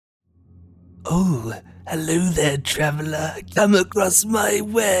Oh, hello there, traveller. Come across my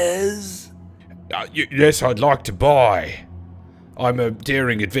wares. Yes, I'd like to buy. I'm a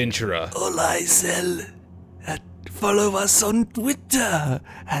daring adventurer. All I sell. Follow us on Twitter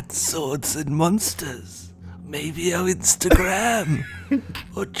at Swords and Monsters. Maybe our Instagram.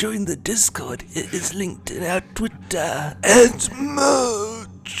 Or join the Discord. It is linked in our Twitter. And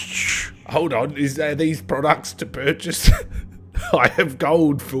merch. Hold on, are these products to purchase? I have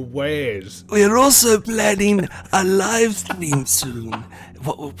gold for wares. We're also planning a live stream soon.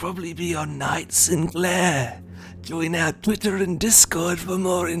 What will probably be on Night Sinclair. Join our Twitter and Discord for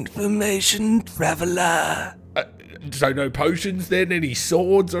more information, traveller. So no potions then? Any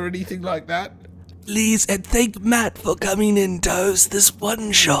swords or anything like that? Please, and thank Matt for coming in to host this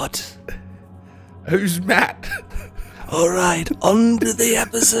one shot. Who's Matt? Alright, on to the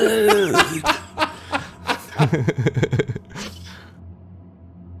episode.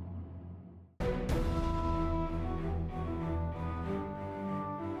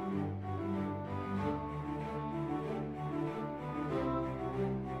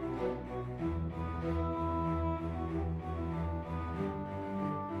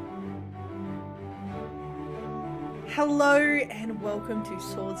 Hello and welcome to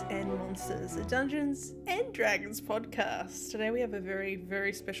Swords and Monsters, a Dungeons and Dragons podcast. Today we have a very,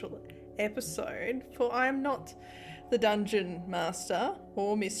 very special episode, for I am not the dungeon master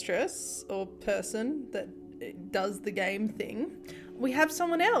or mistress or person that does the game thing. We have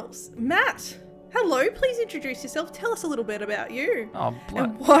someone else. Matt, hello, please introduce yourself. Tell us a little bit about you.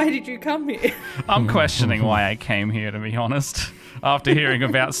 And why did you come here? I'm questioning why I came here, to be honest, after hearing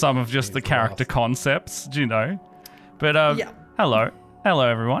about some of just the character concepts, do you know? But hello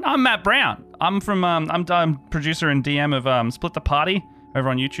everyone. I'm Matt Brown. I'm from I'm producer and DM of Split the Party over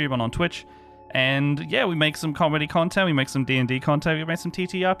on YouTube and on Twitch, and yeah, we make some comedy content, we make some D&D content, we make some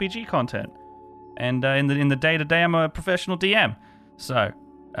TTRPG content, and in the day to day, I'm a professional DM. So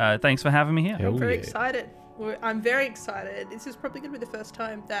thanks for having me here. I'm very excited. I'm very excited. This is probably going to be the first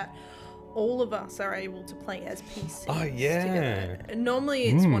time that all of us are able to play as PCs. Oh, yeah. Together. Normally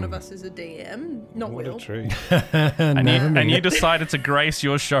it's one of us is a DM, not Will. What a treat. and you decided to grace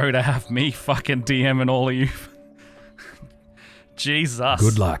your show to have me fucking DM and all of you. Jesus.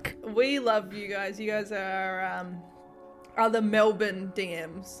 Good luck. We love you guys. You guys are the Melbourne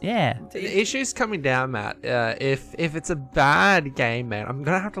DMs. Yeah. The issue's coming down, Matt. If it's a bad game, man, I'm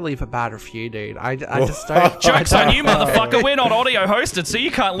gonna have to leave a bad review, dude. I just don't. Joke's on you, motherfucker. We're not audio hosted, so you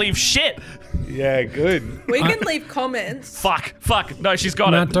can't leave shit. Yeah, good. We can leave comments. Fuck. No, she's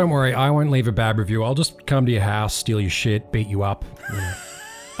got Matt, it. don't worry. I won't leave a bad review. I'll just come to your house, steal your shit, beat you up. You know.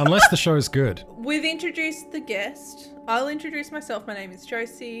 Unless the show's good. We've introduced the guest. I'll introduce myself. My name is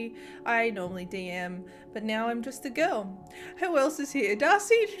Josie. I normally DM, but now I'm just a girl. Who else is here?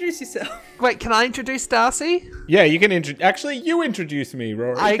 Darcy, introduce yourself. Wait, can I introduce Darcy? Yeah, you can actually, you introduce me,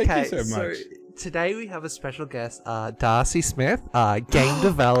 Rory. Okay, Thank you so much. Today we have a special guest, Darcy Smith, game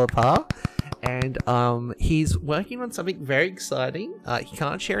developer, and he's working on something very exciting. He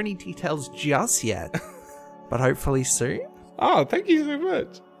can't share any details just yet, but hopefully soon. Oh, thank you so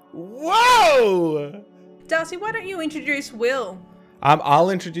much. Whoa! Darcy, why don't you introduce Will? I'll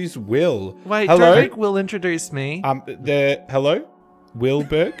introduce Will. Wait, hello? Derek will introduce me. Hello? Will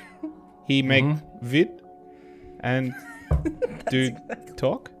Berg. He make vid and do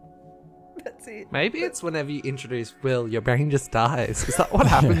talk. That's it. Maybe it's whenever you introduce Will, your brain just dies. Is that what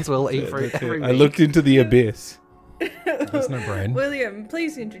happens, Will, every week? I looked into the abyss. There's no brain. William,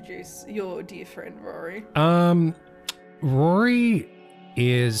 please introduce your dear friend Rory. Rory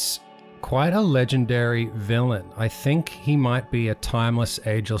is quite a legendary villain. I think he might be a timeless,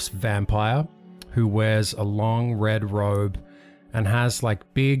 ageless vampire who wears a long red robe and has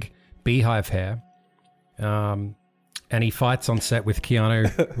like big beehive hair. And he fights on set with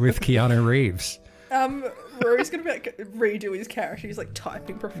Keanu Reeves. Rory's gonna redo his character. He's like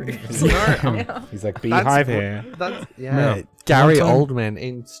typing profusely. He's like beehive hair. No. Gary One time- Oldman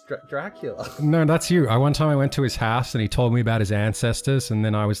in Dracula. No, that's you. One time I went to his house and he told me about his ancestors, and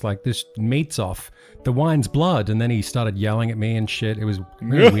then I was like, this meat's off. The wine's blood. And then he started yelling at me and shit. It was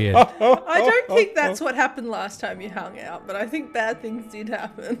really weird. I don't think that's what happened last time you hung out, but I think bad things did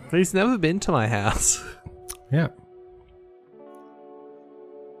happen. He's never been to my house. Yeah.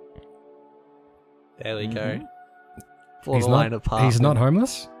 There we go. He's not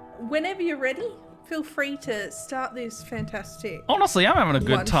homeless? Whenever you're ready, feel free to start this fantastic. Honestly, I'm having a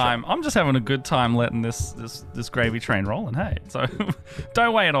good One time. I'm just having a good time letting this gravy train rolling. Hey, so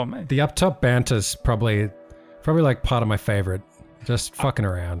don't wait on me. The up top banter's probably like part of my favorite Just fucking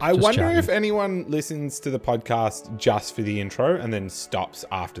around. I just wonder chatting. if anyone listens to the podcast just for the intro and then stops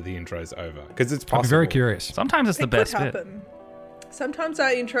after the intro's over. Because it's possible. I'd be very curious. Sometimes it's the It could best bit. happen. Sometimes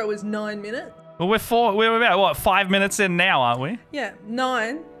our intro is 9 minutes. Well, we're about, what, 5 minutes in now, aren't we? Yeah,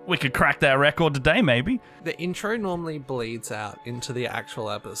 9. We could crack that record today, maybe. The intro normally bleeds out into the actual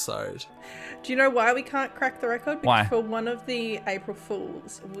episode. Do you know why we can't crack the record? Because Why? for one of the April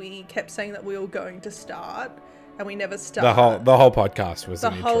Fools, we kept saying that we were going to start, and we never started. The whole podcast was The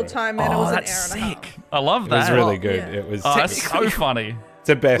an whole intro. time, and it Oh, was an that's hour and a sick. half. I love It that. was really good. Yeah. It was. Oh, that's so funny. It's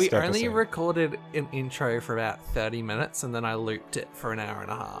the best We episode. only recorded an intro for about 30 minutes and then I looped it for an hour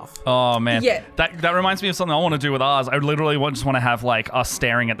and a half. Oh man, Yeah. that reminds me of something I want to do with ours. I literally just want to have like us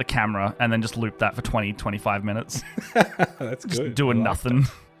staring at the camera and then just loop that for 20-25 minutes, That's just good. doing I like nothing.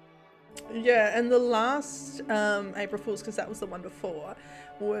 Yeah, and the last April Fools, because that was the one before,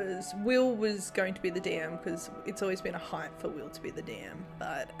 was Will was going to be the DM, because it's always been a hype for Will to be the DM,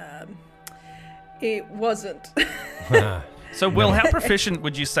 but it wasn't. So, Will, how proficient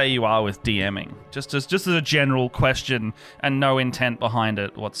would you say you are with DMing? Just as a general question and no intent behind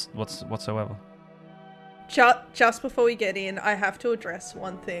it whatsoever. Just before we get in, I have to address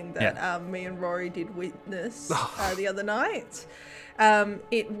one thing that me and Rory did witness the other night.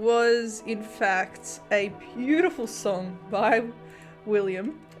 It was, in fact, a beautiful song by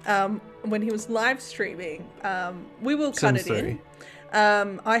William when he was live streaming. We will cut Sims it in. 3.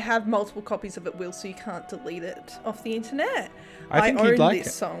 I have multiple copies of it, Will, so you can't delete it off the internet. I think own you'd like this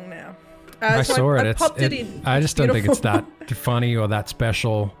it. song now. I So saw it. I popped it in. I just don't think it's beautiful. that funny or that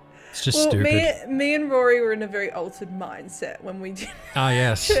special. It's just Well, stupid. me and Rory were in a very altered mindset when we did Ah,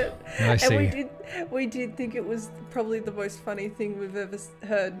 yes. it. I And see. we did think it was probably the most funny thing we've ever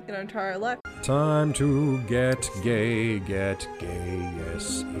heard in our entire life. Time to get gay,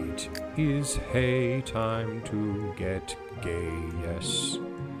 yes, it is hey, time to get gay, yes.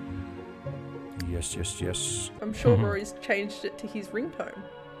 Yes. I'm sure Mm-hmm. Rory's changed it to his ringtone.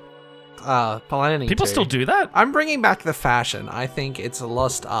 Planning People to. still do that? I'm bringing back the fashion. I think it's a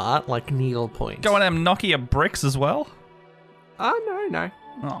lost art, like needlepoint. Go on them Nokia bricks as well? Oh, no.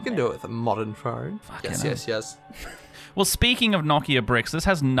 Oh, You can do it with a modern phone. Fucking Yes. Well, speaking of Nokia bricks, this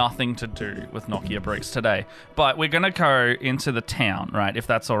has nothing to do with Nokia bricks today, but we're going to go into the town, right, if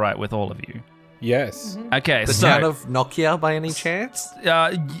that's all right with all of you. Yes. Okay, The so... town of Nokia, by any chance?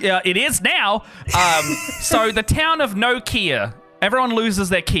 yeah, it is now. So the town of Nokia. Everyone loses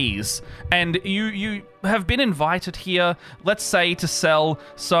their keys, and you have been invited here, let's say, to sell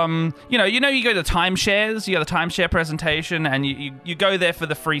some, you go to timeshares, you got the timeshare presentation, and you go there for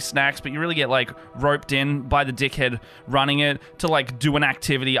the free snacks, but you really get, like, roped in by the dickhead running it to, like, do an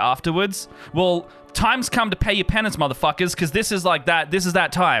activity afterwards. Well, time's come to pay your penance, motherfuckers, because this is like that, this is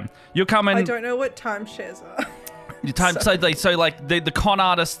that time. You're coming... I don't know what timeshares are. The con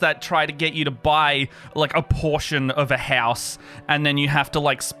artists that try to get you to buy like a portion of a house, and then you have to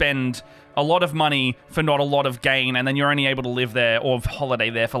like spend a lot of money for not a lot of gain, and then you're only able to live there or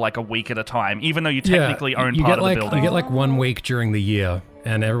holiday there for like a week at a time, even though you technically own you part get of like, the building. You get like 1 week during the year,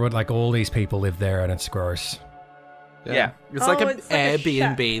 and everyone, like all these people live there, and it's gross. Yeah. It's like Oh, an it's like a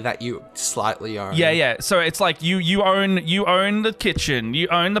Airbnb that you slightly own. Yeah. So it's like you own the kitchen, you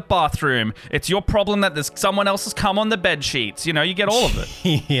own the bathroom. It's your problem that there's someone else has come on the bed sheets. You get all of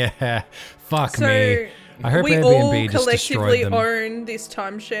it. Yeah. Fuck So me. I hope we all Airbnb just collectively destroyed them. own this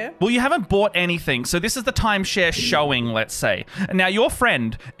timeshare. Well, you haven't bought anything, so this is the timeshare showing, let's say. And now your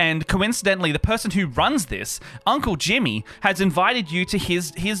friend, and coincidentally the person who runs this, Uncle Jimmy, has invited you to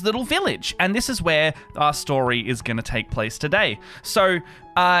his little village, and this is where our story is going to take place today. So,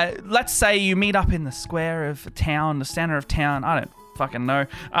 let's say you meet up in the square of town, the center of town, I don't fucking know,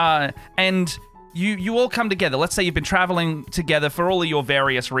 and... You all come together. Let's say you've been traveling together for all of your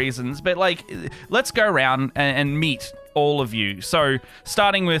various reasons, but like, let's go around and meet all of you. So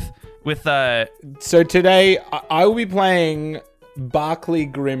starting with So today I will be playing Barclay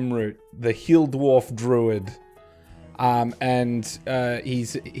Grimroot, the Hill Dwarf Druid, and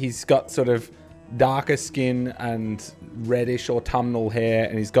he's got sort of darker skin and reddish autumnal hair,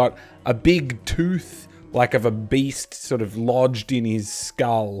 and he's got a big tooth like of a beast sort of lodged in his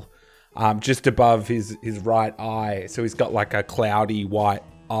skull. Just above his right eye. So he's got like a cloudy white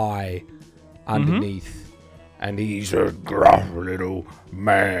eye underneath. And he's a gruff little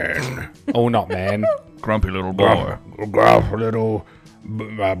man. Oh, not man. grumpy little boy. Gruff little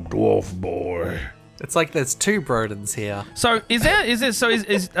dwarf boy. It's like there's two Brodens here. So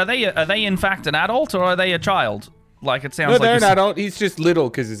are they in fact an adult or are they a child? Like it sounds No, like they're this- an adult. He's just little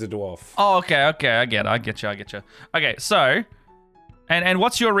because he's a dwarf. Oh, okay, I get you. Okay, so And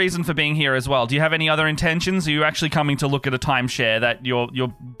what's your reason for being here as well? Do you have any other intentions? Are you actually coming to look at a timeshare that your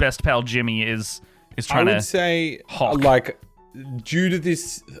best pal Jimmy is trying to I would say, hawk? like, due to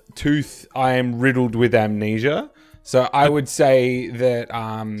this tooth, I am riddled with amnesia. So I would say that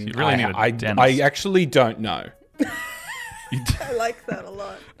you really need a dentist. I actually don't know. I like that a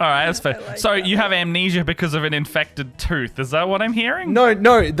lot. All right, that's fair. like So that you a have amnesia because of an infected tooth. Is that what I'm hearing? No,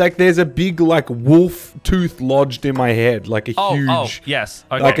 like there's a big like wolf tooth lodged in my head, like a huge, Oh, yes.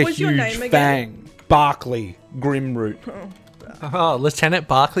 Okay. like a What was your huge name again? fang. Barkley Grimroot. Oh, Lieutenant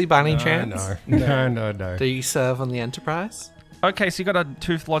Barkley, by any No, chance? no. Do you serve on the Enterprise? Okay, so you got a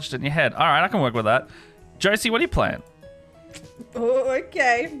tooth lodged in your head. All right, I can work with that. Josie, what are you playing? Oh,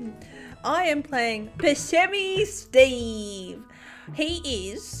 okay. I am playing Buscemi Steve. He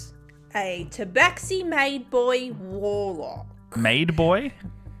is a Tabaxi Maid Boy Warlock. Maid boy?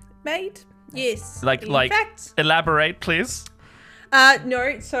 Maid? Yes. Like, In fact, elaborate, please. no,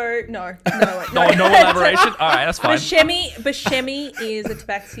 wait, No elaboration? All right, that's fine. Buscemi is a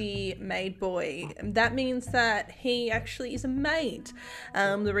Tabaxi maid boy. That means that he actually is a maid.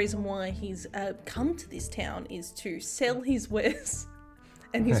 The reason why he's come to this town is to sell his wares.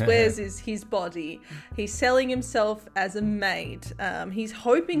 And his wares is his body. He's selling himself as a maid. He's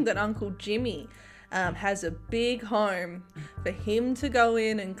hoping that Uncle Jimmy has a big home for him to go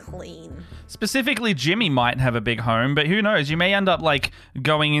in and clean. Specifically, Jimmy might have a big home, but who knows? You may end up like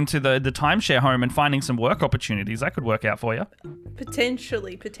going into the timeshare home and finding some work opportunities. That could work out for you.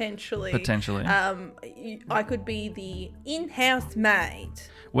 Potentially. I could be the in-house maid.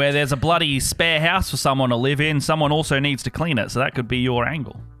 Where there's a bloody spare house for someone to live in, someone also needs to clean it. So that could be your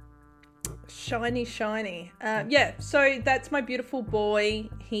angle. Shiny. Yeah, so that's my beautiful boy.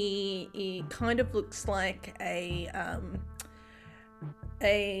 He kind of looks like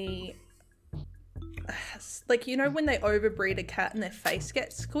like, you know when they overbreed a cat and their face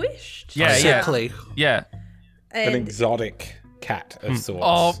gets squished? Yeah. Sickly. Yeah. An And exotic cat of sorts.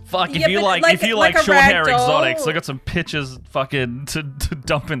 Oh fuck! Yeah, If you but like, like- if you like like a short hair rag doll. exotics, I got some pictures fucking to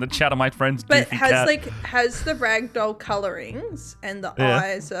dump in the chat of my friend's but goofy cat. has the ragdoll colorings and the Yeah.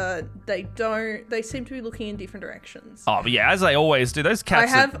 eyes they seem to be looking in different directions. Oh, but yeah, as they always do. Those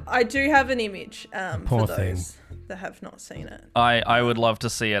cats. I do have an image Poor for thing. those that have not seen it. I would love to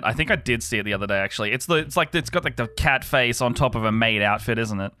see it. I think I did see it the other day. Actually, it's got like the cat face on top of a maid outfit,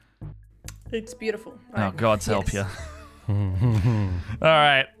 isn't it? It's beautiful. Oh, God's help Yes. you. All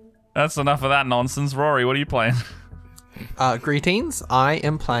right, that's enough of that nonsense. Rory, what are you playing? Greetings. I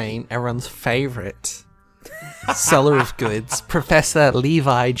am playing everyone's favorite seller of goods, Professor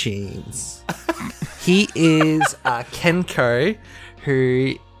Levi Jeans. He is Kenko,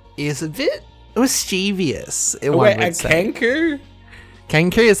 who is a bit mischievous. Wait, one a would say. Kenku?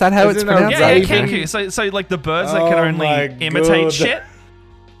 Kenku, is that how it's Isn't it pronounced? Yeah, Raven. Kenku. So like the birds that can Oh only my imitate God. shit.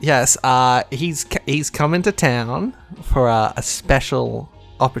 Yes, he's come into town for a special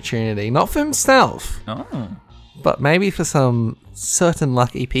opportunity, not for himself, Oh, but maybe for some certain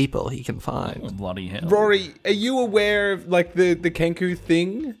lucky people he can find. bloody hell! Rory, are you aware of like the Kenku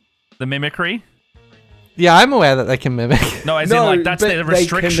thing? The mimicry? Yeah, I'm aware that they can mimic. No, as No, in like that's but the they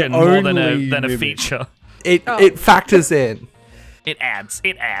can restriction more than only a mimic. feature. It factors in. It adds.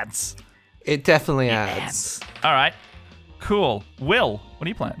 It definitely adds. All right, cool. Will, what are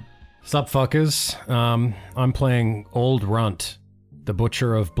you playing? Sup, fuckers? I'm playing Old Runt, the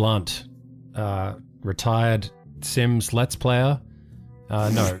Butcher of Blunt, retired Sims Let's Player.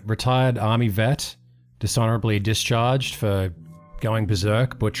 Retired Army vet, dishonorably discharged for going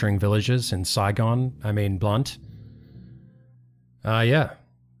berserk, butchering villagers in Blunt. Yeah.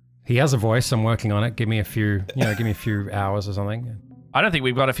 He has a voice. I'm working on it. Give me a few hours or something. I don't think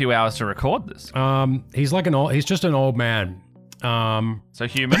we've got a few hours to record this. He's just an old man. So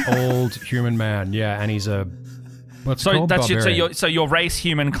human. Old human man, yeah, and he's a what's So called that's barbarian. so your race,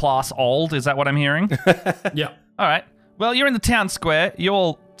 human class, old. Is that what I'm hearing? Yeah. All right. Well, you're in the town square. You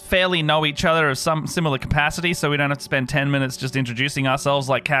all fairly know each other of some similar capacity, so we don't have to spend 10 minutes just introducing ourselves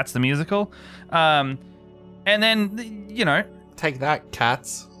like Cats the musical. And then Take that,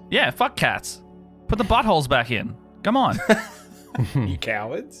 cats. yeah, fuck cats. Put the buttholes back in. Come on. You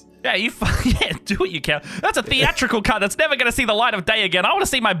cowards. Yeah, do it, you cat. That's a theatrical cut that's never going to see the light of day again. I want to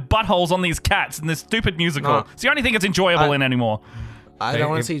see my buttholes on these cats in this stupid musical. No. It's the only thing it's enjoyable in anymore. I don't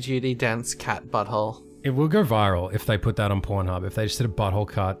want to see Judy dance cat butthole. It will go viral if they put that on Pornhub. If they just did a butthole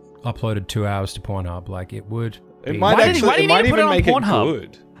cut, uploaded 2 hours to Pornhub, like it would. It be- might Why do you actually. It need might to put it even on make it Pornhub?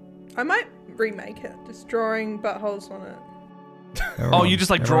 good. I might remake it, just drawing buttholes on it. Oh, you just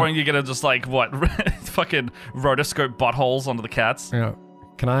like drawing, you're going to just like, what, fucking rotoscope buttholes onto the cats? Yeah.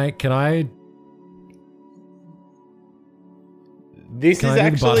 Can I? This Can is I do the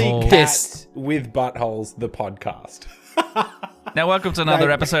actually butthole? Cats with Buttholes, the podcast. Now, welcome to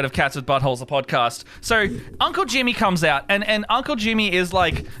another episode of Cats with Buttholes, the podcast. So, Uncle Jimmy comes out, and Uncle Jimmy is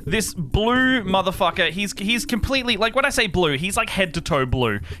like this blue motherfucker. He's completely, like, when I say blue, he's like head to toe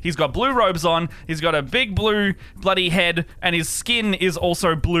blue. He's got blue robes on, he's got a big blue bloody head, and his skin is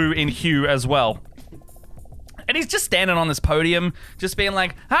also blue in hue as well. And he's just standing on this podium, just being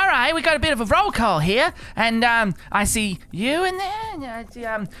like, all right, we got a bit of a roll call here. And I see you in there.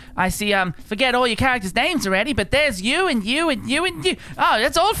 And, I see, forget all your characters' names already, but there's you and you and you and you. Oh,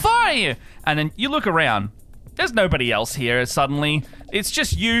 that's all four of you. And then you look around. There's nobody else here suddenly. It's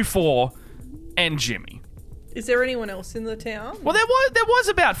just you four and Jimmy. Is there anyone else in the town? Well, there was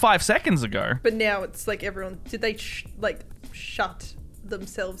about 5 seconds ago. But now it's like everyone... Did they, shut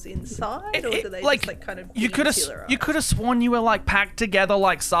themselves inside, or do they just kind of you could have sworn you were like packed together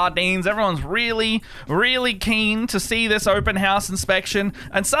like sardines. Everyone's really keen to see this open house inspection,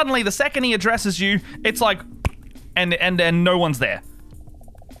 and suddenly the second he addresses you, it's like and no one's there.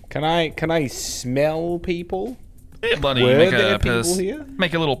 Can I smell people? Yeah, buddy, Were make there a people here?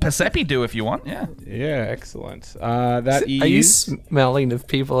 Make a little Persepi do if you want. Yeah Excellent. That is... Are you smelling of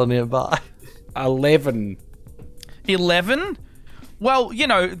people nearby? 11. 11? Well, you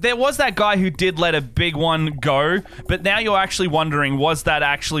know, there was that guy who did let a big one go, but now you're actually wondering, was that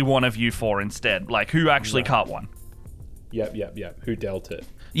actually one of you four instead? Like, who actually cut one? Yep. Who dealt it?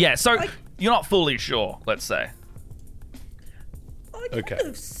 Yeah, so you're not fully sure, let's say. I Okay. kind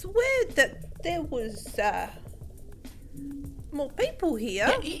of swear that there was more people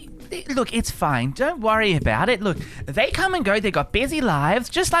here. Look, it's fine. Don't worry about it. Look, they come and go. They got busy lives,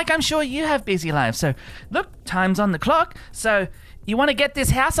 just like I'm sure you have busy lives. So, look, time's on the clock. So, you want to get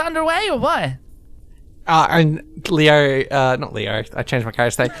this house underway or what? And Leo, not Leo, I changed my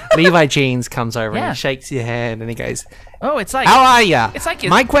character's name. Levi Jeans comes over and Yeah. he shakes your hand and he goes, Oh, it's like... how are ya? It's like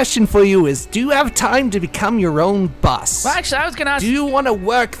My question for you is, do you have time to become your own boss? Well, actually, I was going to ask... Do you want to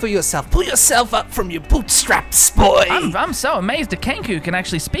work for yourself? Pull yourself up from your bootstraps, boy! I'm so amazed that Kenku can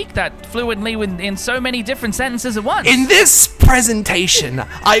actually speak that fluently in so many different sentences at once. In this presentation,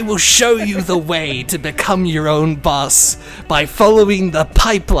 I will show you the way to become your own boss by following the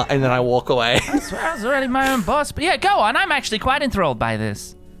pipeline. And then I walk away. I was already my own boss. But yeah, go on. I'm actually quite enthralled by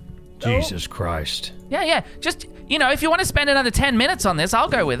this. Jesus Christ. Yeah. Just, you know, if you want to spend another 10 minutes on this, I'll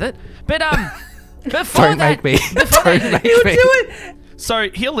go with it. But, before Don't that... make me. Don't make You me. do it. So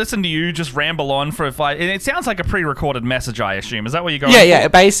he'll listen to you just ramble on for 5... And it sounds like a pre-recorded message, I assume. Is that what you're going Yeah.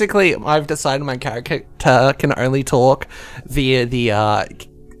 Basically, I've decided my character can only talk via the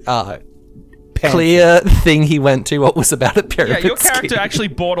clear thing he went to. What was about a Yeah, pyramid your character scheme. actually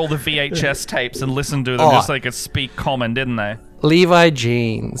bought all the VHS tapes and listened to them just so they could speak common, didn't they? Levi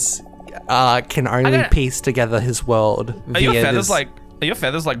Jeans can only gotta- piece together his world Are via your feathers this. Are your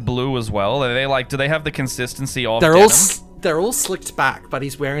feathers like blue as well? Are they like? Do they have the consistency of They're denim? they're all slicked back, but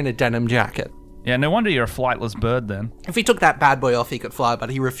he's wearing a denim jacket. Yeah, no wonder you're a flightless bird then. If he took that bad boy off, he could fly,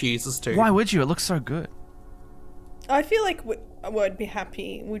 but he refuses to. Why would you? It looks so good. I feel like we'd be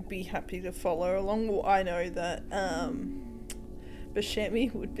happy to follow along. Well, I know that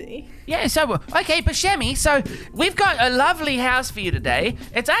Buscemi would be. Yeah, so, okay, Buscemi, so we've got a lovely house for you today.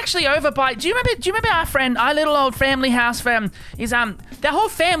 It's actually over by, do you remember our little old family house from, their whole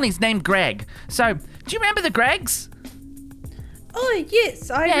family's named Greg. So, do you remember the Gregs? Oh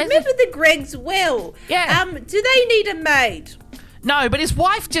yes, I Yeah, remember the Gregs well. Yeah. Do they need a maid? No, but his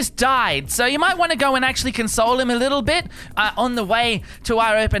wife just died, so you might want to go and actually console him a little bit on the way to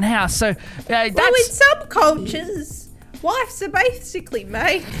our open house. So, that's... Well, in some cultures, wives are basically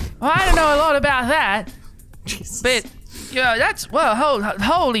maids. Well, I don't know a lot about that, Jesus. but yeah, that's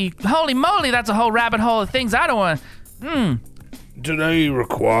holy moly, that's a whole rabbit hole of things I don't want. Do they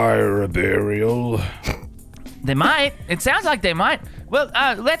require a burial? They might. It sounds like they might. Well,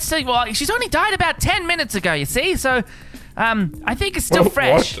 let's see. Well, she's only died about 10 minutes ago, you see, so I think it's still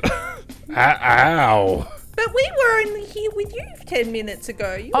fresh. Ow. But we were only here with you 10 minutes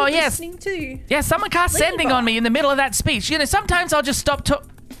ago. You were listening to. Yeah, someone cast sending on me in the middle of that speech. You know, sometimes I'll just stop talking.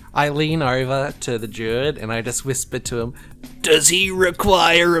 I lean over to the Druid and I just whisper to him, "Does he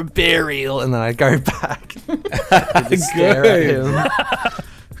require a burial?" And then I go back. and just stare at him.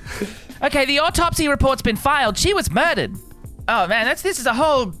 Okay, the autopsy report's been filed. She was murdered. Oh man, this is a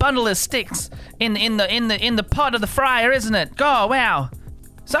whole bundle of sticks in the pot of the fryer, isn't it? Oh wow,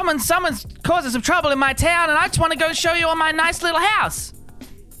 someone's causing some trouble in my town, and I just want to go show you on my nice little house.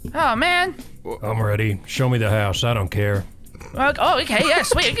 Oh man. I'm ready. Show me the house. I don't care. Oh, okay, yeah,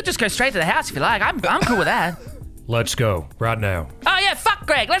 sweet. You can just go straight to the house if you like. I'm cool with that. Let's go. Right now. Oh yeah, fuck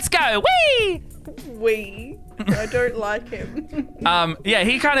Greg. Let's go. Whee! We. I don't like him. Yeah,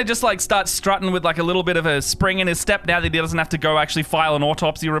 he kind of just like starts strutting with like a little bit of a spring in his step now that he doesn't have to go actually file an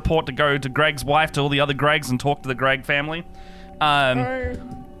autopsy report to go to Greg's wife, to all the other Gregs, and talk to the Greg family.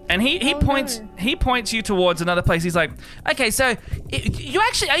 And he points you towards another place. He's like, okay, so are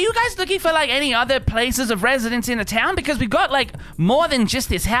you guys looking for like any other places of residence in the town? Because we've got like more than just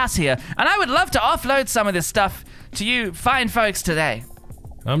this house here, and I would love to offload some of this stuff to you fine folks today.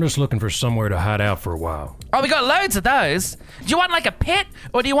 I'm just looking for somewhere to hide out for a while. Oh, we got loads of those. Do you want like a pit,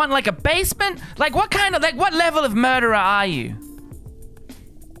 or do you want like a basement? Like what level of murderer are you?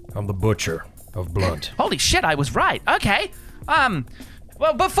 I'm the butcher of blood. Holy shit, I was right. Okay.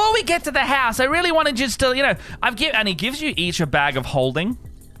 Well, before we get to the house, I really want to just, and he gives you each a bag of holding.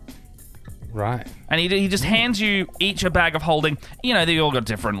 Right. And he just hands you each a bag of holding. You know, they all got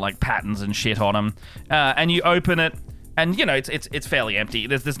different like patterns and shit on them. And you open it, and you know it's fairly empty.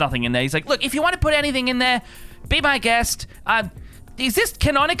 There's nothing in there. He's like, look, if you want to put anything in there, be my guest. Is this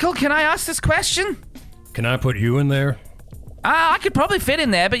canonical? Can I ask this question? Can I put you in there? I could probably fit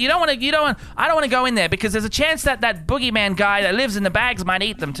in there, but I don't want to go in there because there's a chance that boogeyman guy that lives in the bags might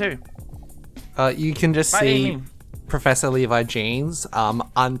eat them too. You can just see Professor Levi jeans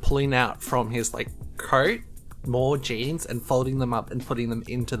pulling out from his like coat more jeans and folding them up and putting them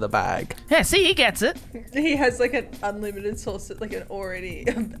into the bag. Yeah, see, he gets it. He has like an unlimited source, like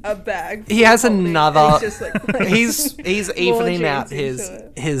a bag. He has another. He's just, like, he's evening out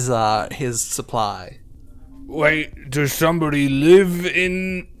his supply. Wait, does somebody live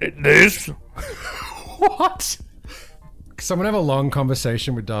in this? What? Someone have a long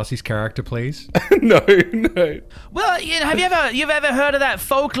conversation with Darcy's character, please? No. Well, have you ever heard of that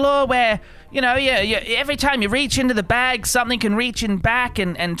folklore where every time you reach into the bag, something can reach in back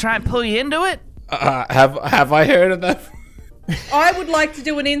and try and pull you into it? Have I heard of that? I would like to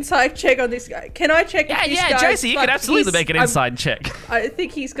do an inside check on this guy. Can I check? Yeah, Josie, you could absolutely make an inside check. I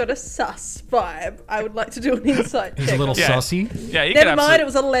think he's got a sus vibe. I would like to do an inside check. He's a little sussy. Yeah, you Never mind, it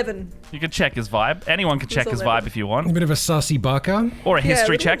was 11. You could check his vibe. Anyone can check his 11. vibe if you want. A bit of a sussy bucker. Or a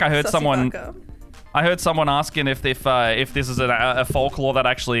history check. I heard Bucker. someone asking if this is a folklore that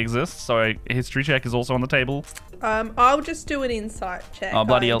actually exists. So a history check is also on the table. I'll just do an insight check. Oh,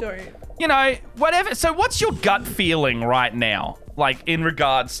 bloody hell. Whatever. So what's your gut feeling right now, like in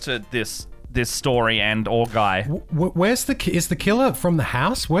regards to this story and or guy? Where's is the killer from the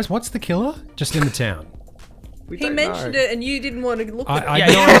house? What's the killer? Just in the town. He mentioned it, and you didn't want to look at it.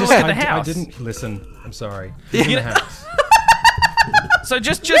 you didn't look at the house. I didn't listen. I'm sorry. He's in the house. So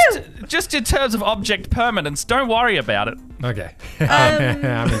just in terms of object permanence, don't worry about it. Okay.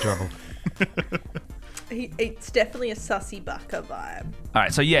 I'm in trouble. It's definitely a sussy bucker vibe. All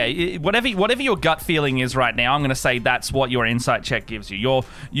right, so yeah, whatever your gut feeling is right now, I'm going to say that's what your insight check gives you.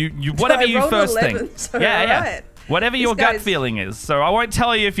 You whatever you first 11, think. so Yeah. Whatever your gut guy's- feeling is. So I won't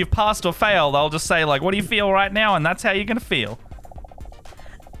tell you if you've passed or failed. I'll just say like, what do you feel right now, and that's how you're going to feel.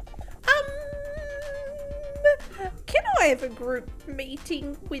 Can I have a group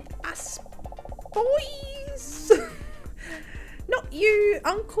meeting with us boys? Not you,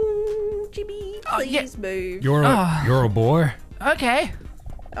 Uncle Jimmy. Please move. You're a boy. Okay.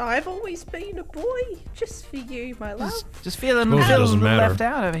 I've always been a boy, just for you, my love. Just feeling Suppose it doesn't matter. left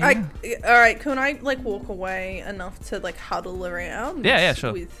out over here. All right, can I like walk away enough to like huddle around? Yeah,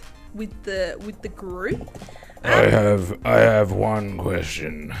 sure. With the group. I have one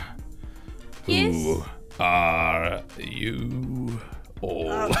question. Yes. Who are you all?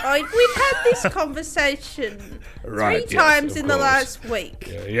 We've had this conversation Right, three yes, times of in the course. last week.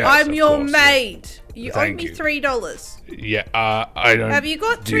 Yes, I'm of your course, maid. You owe Thank me you. $3. Yeah, I don't. Have you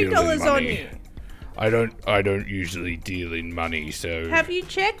got deal in $3 on money. you? I don't usually deal in money, so Have you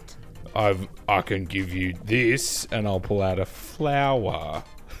checked? I can give you this. And I'll pull out a flower.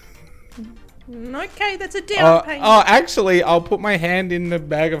 Okay, that's a down payment. Actually, I'll put my hand in the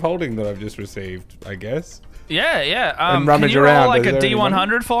bag of holding that I've just received, I guess. Yeah. And rummage can you roll around. like Is a there any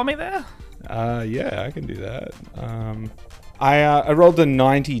D100 for me there? Yeah, I can do that. I rolled a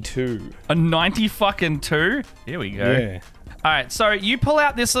 92. A 92? Here we go. Yeah. All right, so you pull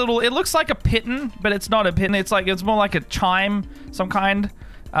out this little. It looks like a piton, but it's not a piton. It's more like a chime, some kind.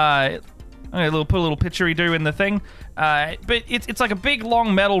 Put a little pitchery-do in the thing. But it's like a big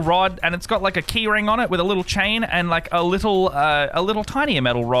long metal rod, and it's got like a key ring on it with a little chain and like a little tinier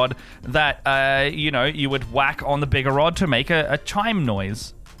metal rod that you would whack on the bigger rod to make a chime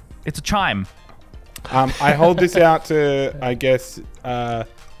noise. It's a chime. I hold this out to, I guess,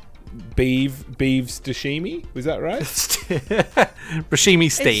 Beeves Dashimi. Was that right?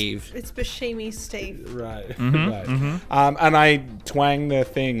 Brashimi Steve. It's Bashimi Steve. Right. Right. And I twang the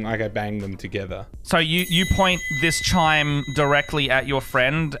thing like I bang them together. So you point this chime directly at your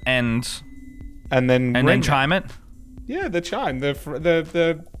friend and then chime it. Yeah, the chime,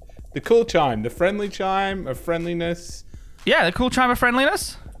 the cool chime, the friendly chime of friendliness. Yeah, the cool chime of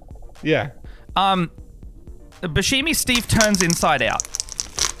friendliness. Yeah. Bashimi Steve turns inside out.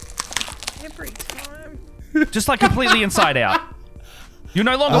 Every time. Just like completely inside out. You're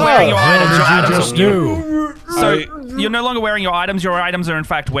no longer wearing your items. Your items just are you. do? So you're no longer wearing your items. Your items are in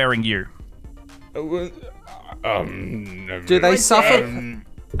fact wearing you. Do they suffer? And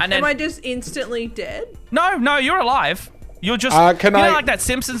then, Am I just instantly dead? No, you're alive. You're just can I- like that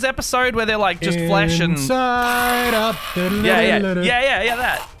Simpsons episode where they're like just flesh and Inside up. yeah,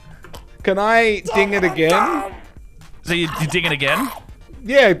 that. Can I ding it again? So you ding it again?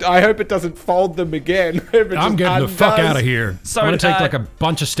 Yeah, I hope it doesn't fold them again. I'm getting the fuck out of here. So, I'm gonna take like a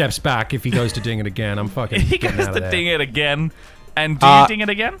bunch of steps back if he goes to ding it again. I'm fucking He getting goes out to of there. ding it again. And do you ding it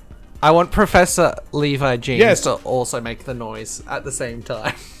again? I want Professor Levi Jeans Yes. to also make the noise at the same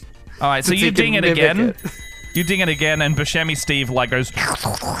time. All right, so Since you he can ding it mimic again. it. You ding it again, and Buscemi Steve like goes,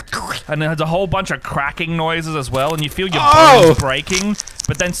 and there's a whole bunch of cracking noises as well, and you feel your bones breaking,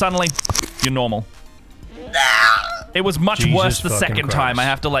 but then suddenly you're normal. It was much Jesus worse the fucking second time. Christ. I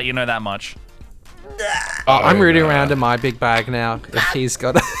have to let you know that much. I'm rooting around in my big bag now. If he's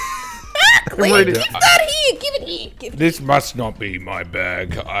got a... I'm rooting- Give that here! Give it here! Give it This must not be my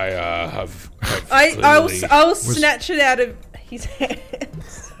bag. I have I'll clearly- snatch it out of his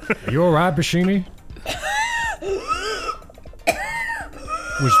hands. Are you alright, Bashini?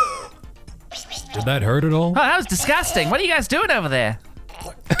 Did that hurt at all? Oh, that was disgusting. What are you guys doing over there?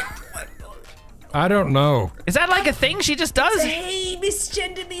 I don't know. Is that like a thing she just does? Hey,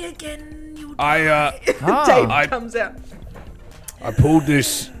 misgender me again. You I comes out. I pulled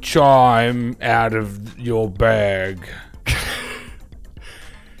this chime out of your bag.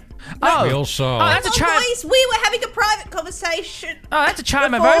 We all saw. Oh, that's a chime. Boys, we were having a private conversation. Oh, that's a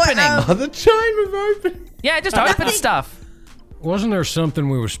chime of Before, opening. The chime of open. Yeah, just open stuff. Wasn't there something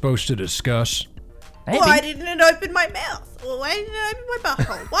we were supposed to discuss? Maybe. Why didn't it open my mouth? Or why didn't it open my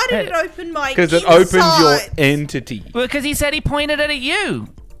butthole? Why did it open my Because it opens your insides? entity. Well, because he said he pointed it at you.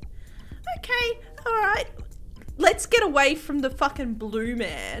 Okay, alright. Let's get away from the fucking blue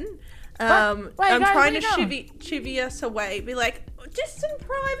man. Wait, I'm guys, trying where to you going? chivvy us away. Be like, just some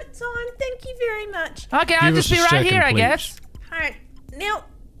private time. Thank you very much. Okay, I'll Give just us be a right second, here, I please. guess. Alright, now,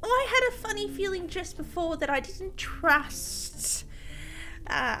 I had a funny feeling just before that I didn't trust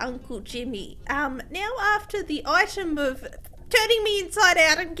Uncle Jimmy. Now after the item of turning me inside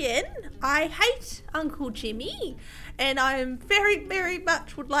out again, I hate Uncle Jimmy, and I am very, very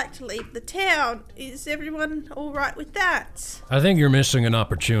much would like to leave the town. Is everyone alright with that? I think you're missing an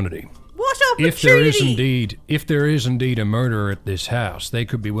opportunity. What opportunity? If there is indeed a murderer at this house, they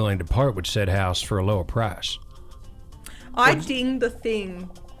could be willing to part with said house for a lower price. I ding the thing.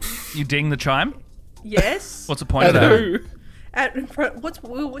 You ding the chime? Yes. What's the point of that? Who?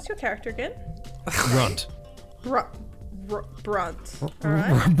 What's your character again? Runt. Brunt.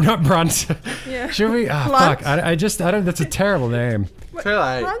 Alright. Not Brunt. Yeah. Should we? Ah, Blunt. fuck. I don't. That's a terrible name. Too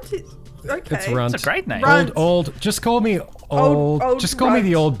late. Brunt is okay. It's Runt. It's a great name. Runt. Old. Just call me old. Old just call me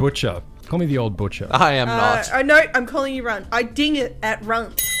the Runt. old butcher. Call me the old butcher. I am not. I know. I'm calling you Runt. I ding it at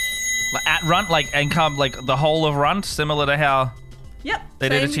Runt. Like at Runt, like and come like the whole of Runt, similar to how. Yep. They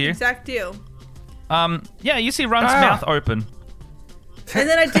did it to you? Exact deal. Yeah, you see Runt's Ah. mouth open. And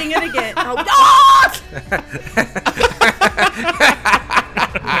then I ding it again. Oh,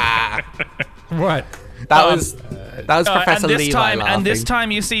 What? That was Professor and this Levi time, laughing. and this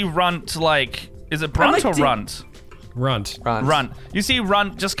time you see Runt like, is it Brunt I'm or like, Runt? Runt. Runt. You see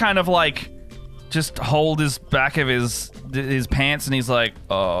Runt just kind of like, just hold his back of his pants, and he's like,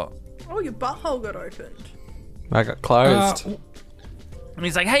 oh, your butthole got opened. I got closed. and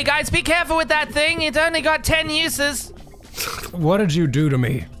he's like, hey guys, be careful with that thing. It's only got 10 uses. What did you do to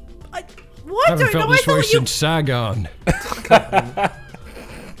me? I I haven't don't know. felt I this way thought you. since Saigon.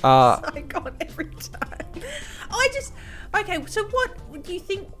 I got every time. I just. Okay. So what do you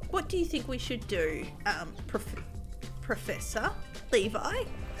think? What do you think we should do, Professor Levi?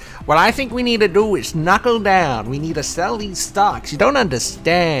 What I think we need to do is knuckle down. We need to sell these stocks. You don't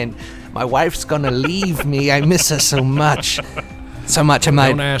understand. My wife's gonna leave me. I miss her so much. So much I Don't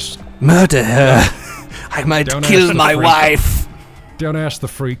might ask. murder her. I might Don't kill ask my the freak. wife. Don't ask the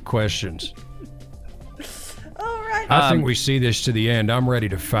freak questions. All right. I think we see this to the end. I'm ready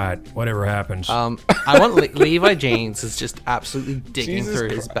to fight, whatever happens. I want Levi Jeans is just absolutely digging through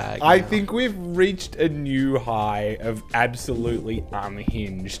his bag. I think we've reached a new high of absolutely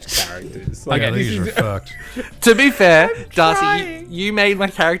unhinged characters. Like, these are fucked. To be fair, Darcy, you made my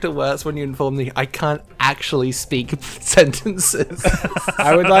character worse when you informed me I can't actually speak sentences.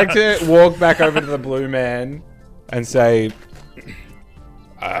 I would like to walk back over to the blue man and say,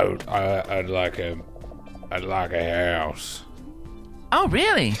 I'd like a house. Oh,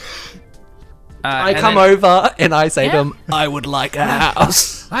 really? I come over and I say to Yeah. him, I would like a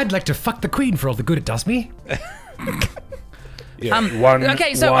house. I'd like to fuck the queen for all the good it does me. Yeah, one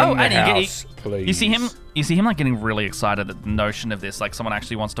Annie, house, please. You see him like getting really excited at the notion of this, like someone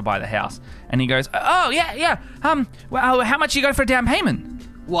actually wants to buy the house, and he goes, "Oh yeah. Well, how much you got for a down payment?"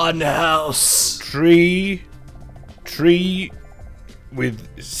 One house. Tree with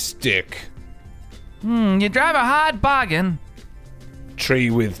stick. You drive a hard bargain. Tree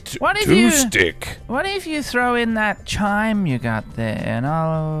with What if two you- stick. What if you throw in that chime you got there, and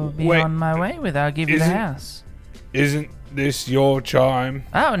I'll be Wait, on my way with? I'll give you the isn't- house. Isn't this your chime?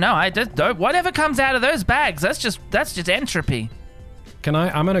 Oh no, I just don't. Whatever comes out of those bags, that's just entropy. Can I?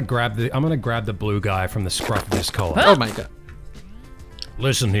 I'm gonna grab the blue guy from the scruff of his collar. Oh my god.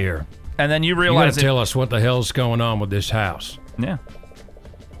 Listen here. And then you You gotta realize, tell us what the hell's going on with this house. yeah,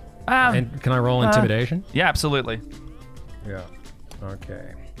 And can I roll intimidation? yeah, absolutely. Yeah.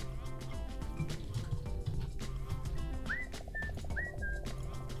 Okay.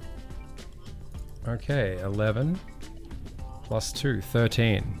 Okay, 11 plus 2,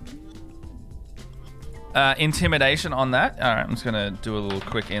 13. Intimidation on that. All right, I'm just gonna do a little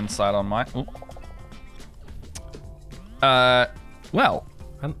quick insight on my. Well,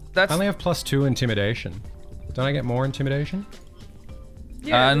 that's I only have plus 2 intimidation. Don't I get more intimidation?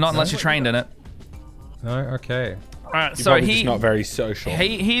 not unless you're trained in it. No. Okay. All right, you're so probably he just not very social.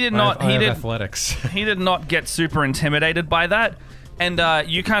 he did not I have he did athletics. he did not get super intimidated by that. And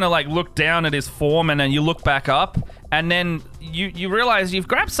you kind of like look down at his form, and then you look back up, and then you realize you've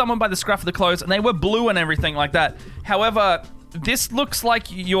grabbed someone by the scruff of the clothes, and they were blue and everything like that. However, this looks like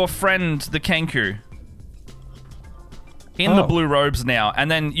your friend, the Kenku, in the blue robes now.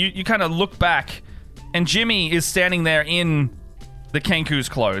 And then you kind of look back, and Jimmy is standing there in the Kenku's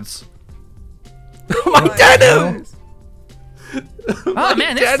clothes. My denim! Oh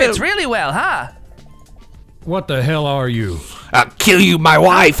man, this fits really well, huh? What the hell are you? I'll kill you, my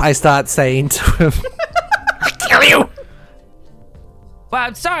wife, I start saying to him. I'll kill you! Well,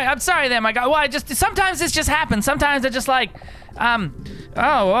 I'm sorry there, my guy. Well, sometimes this just happens. Sometimes they're just like, oh,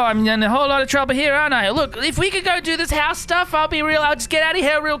 well, I'm in a whole lot of trouble here, aren't I? Look, if we could go do this house stuff, I'll just get out of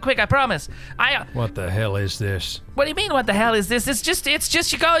here real quick, I promise. What the hell is this? What do you mean, what the hell is this? It's just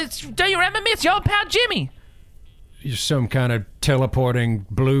you go, don't you remember me? It's your old pal Jimmy. You're some kind of teleporting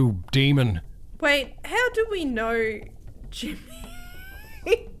blue demon. Wait, how do we know Jimmy?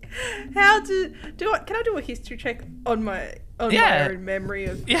 Can I do a history check on my own memory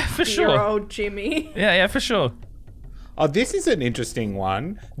of for sure. old Jimmy? Yeah, for sure. Oh, this is an interesting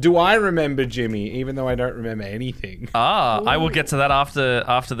one. Do I remember Jimmy, even though I don't remember anything? I will get to that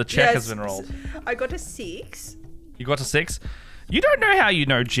after the check has been rolled. I got a 6. You got to 6? You don't know how you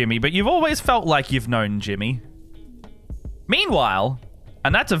know Jimmy, but you've always felt like you've known Jimmy. Meanwhile,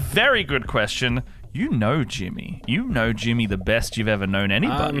 and that's a very good question, you know Jimmy. You know Jimmy the best you've ever known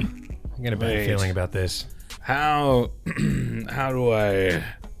anybody. I got a bad feeling about this. How do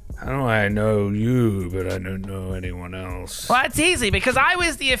I know you, but I don't know anyone else? Well, it's easy because I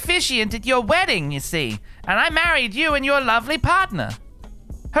was the officiant at your wedding, you see, and I married you and your lovely partner,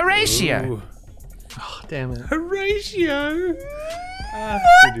 Horatio. Ooh. Oh, damn it. Horatio. That's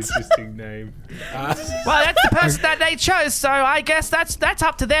an interesting name. Well, that's the person that they chose, so I guess that's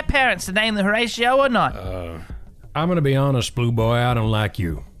up to their parents to name the Horatio or not. I'm gonna be honest, Blue Boy. I don't like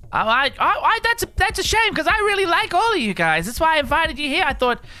you. That's a shame because I really like all of you guys. That's why I invited you here. I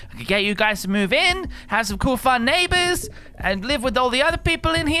thought I could get you guys to move in, have some cool, fun neighbors, and live with all the other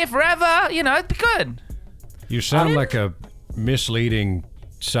people in here forever. You know, it'd be good. You sound like a misleading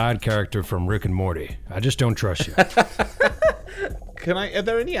side character from Rick and Morty. I just don't trust you. Are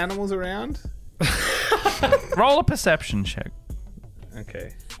there any animals around? Roll a perception check.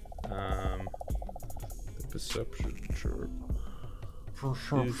 Okay. The perception check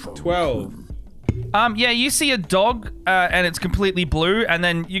is 12. Yeah, you see a dog, and it's completely blue, and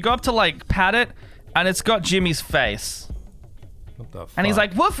then you go up to like pat it, and it's got Jimmy's face, What the fuck? And he's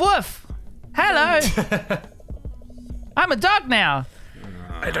like, woof, woof. Hello. I'm a dog now.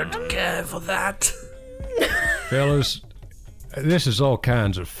 I don't care for that. fellas, this is all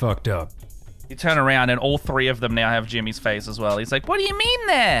kinds of fucked up. You turn around and all three of them now have Jimmy's face as well. What do you mean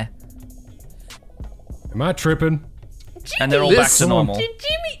there? Am I tripping? And they're all back to normal.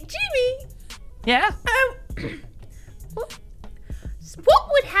 Jimmy. Yeah? What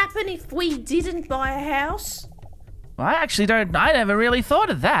would happen if we didn't buy a house? Well, I never really thought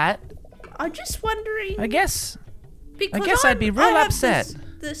of that. I'm just wondering. I guess Because I'd be real upset.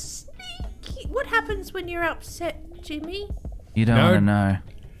 The sneaky. What happens when you're upset, Jimmy? You don't want to know.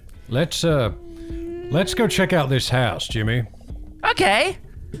 Let's go check out this house, Jimmy. Okay.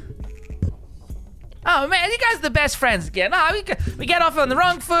 Oh man, you guys are the best friends again. Oh, we get off on the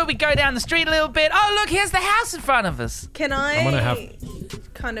wrong foot. We go down the street a little bit. Oh look, here's the house in front of us. Can I I'm gonna have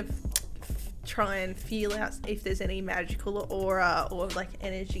kind of try and feel out if there's any magical aura or like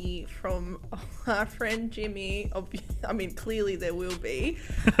energy from our friend Jimmy? I mean, clearly there will be.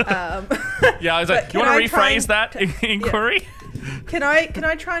 Yeah, I was like, you want to rephrase that inquiry? Yeah. Can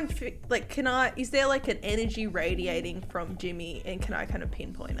I try and is there like an energy radiating from Jimmy, and can I kind of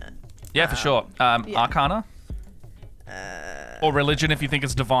pinpoint it? Yeah, for sure. Arcana? Or religion if you think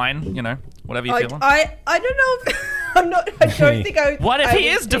it's divine, whatever you're feeling. I don't know if I don't think I. What if he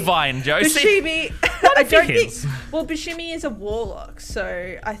is divine, Josie? Bashimi, I don't think. Well, Bashimi is a warlock,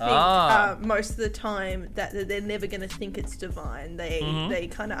 so I think most of the time that they're never going to think it's divine. They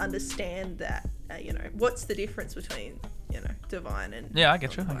kind of understand that. What's the difference between divine and I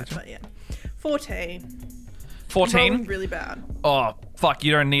get you. But yeah, 14. 14? Really bad. Oh fuck!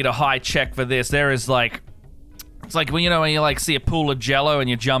 You don't need a high check for this. There is it's like when you see a pool of Jello and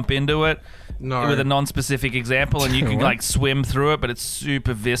you jump into it. No. With a non-specific example, and you can swim through it, but it's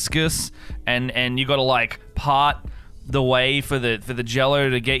super viscous, and you got to part the way for the Jello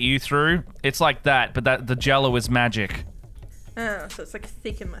to get you through. It's like that, but the Jello is magic. Oh, so it's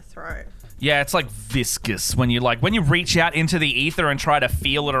thick in my throat. Yeah, it's viscous when you reach out into the ether and try to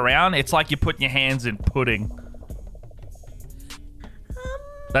feel it around. It's like you're putting your hands in pudding.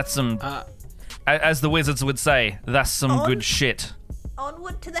 That's some, as the wizards would say, that's some good shit.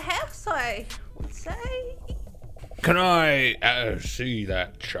 Onward to the house, I would say. Can I see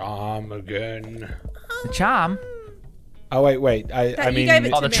that charm again? The charm? Oh, wait. I mean... gave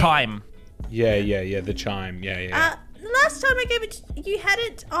it to the me. chime. Yeah, the chime. Yeah. The last time I gave it, you had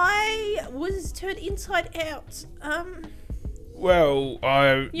it. I was turned inside out. Well,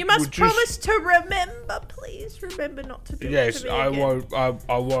 You must promise to remember, please. Remember not to do it to me I again. won't.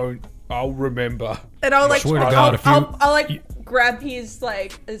 I won't. I'll remember. And I'll swear to God, if you- I'll grab his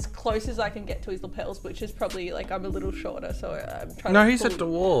as close as I can get to his lapels, which is probably I'm a little shorter, so I'm trying. No, to he's a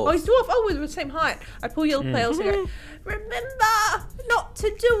dwarf. Oh, he's dwarf. Oh, we're the same height. I pull your lapels and go. Remember not to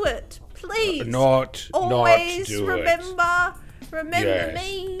do it, please. Always do remember. Remember Yes.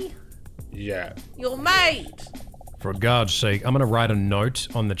 me. Yeah. Your mate. For God's sake, I'm going to write a note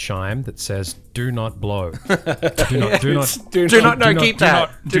on the chime that says, "Do not blow." Do not Keep that.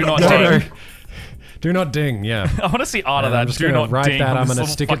 Do not No, ding. do not ding. Yeah. I want to see art of And I'm that. just Do gonna not write ding. that. on I'm this gonna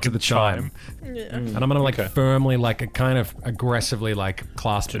little stick it to fucking the chime. Yeah. And I'm gonna firmly, kind of aggressively,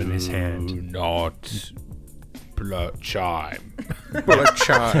 clasp it in his hand. Do not chime.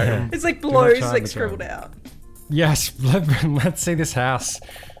 Chime. It's blows chime the scribbled chime. out. Yes, let's see this house.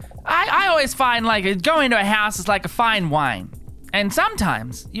 I always find going to a house is like a fine wine, and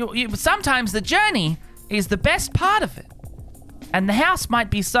sometimes sometimes the journey is the best part of it, and the house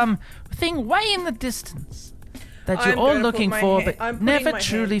might be something way in the distance that you're I'm all gonna put looking my for, hand- I'm but putting never my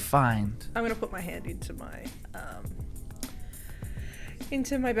truly hand- find. I'm gonna put my hand into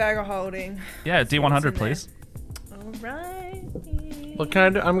my bag of holding. Yeah, See D100, what's in please. there. All right. What can I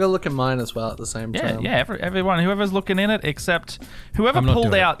do? I'm gonna look at mine as well at the same Yeah, time. yeah. Everyone, whoever's looking in it, except whoever I'm not pulled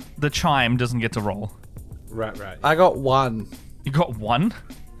doing it. out the chime doesn't get to roll. Right. I got one. You got one.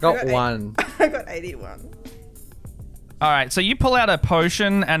 Got one. I got 81. All right, so you pull out a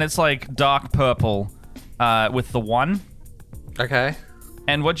potion and it's dark purple, with the one. Okay.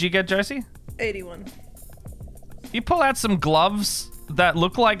 And what'd you get, Josie? 81. You pull out some gloves that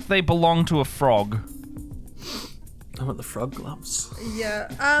look like they belong to a frog. I want the frog gloves. Yeah.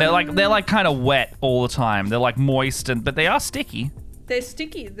 They're kind of wet all the time. They're moist but they are sticky. They're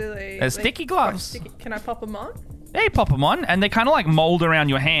sticky. They're sticky gloves. Sticky. Can I pop them on? Yeah, you pop them on, and they kind of mold around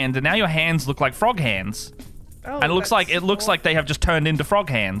your hand, and now your hands look like frog hands. Oh, And it looks like they have just turned into frog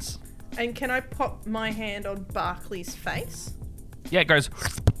hands. And can I pop my hand on Barclay's face? Yeah, it goes.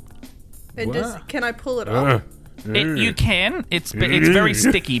 And can I pull it off? You can. It's very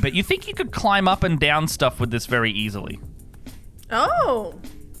sticky, but you think you could climb up and down stuff with this very easily. Oh.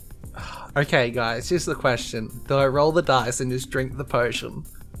 Okay, guys, here's the question. Do I roll the dice and just drink the potion?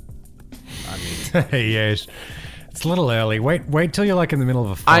 Yes. It's a little early. Wait till you're like in the middle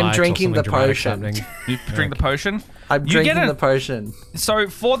of a fight. I'm drinking the potion. You drink the potion? I'm drinking the potion. So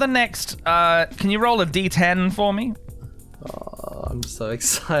for the next, can you roll a d10 for me? Oh, I'm so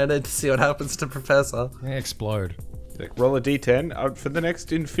excited to see what happens to Professor. They explode. Like, roll a d10. For the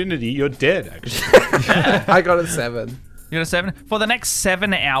next infinity, you're dead, actually. I got a 7. You got a 7? For the next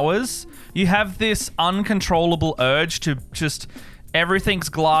 7 hours, you have this uncontrollable urge to just... Everything's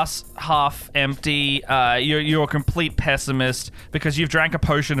glass half empty. You're a complete pessimist because you've drank a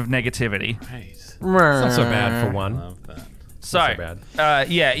potion of negativity. It's not so bad for one. Love that. So,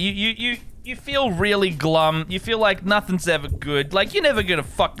 yeah, you feel really glum. You feel like nothing's ever good. Like, you're never gonna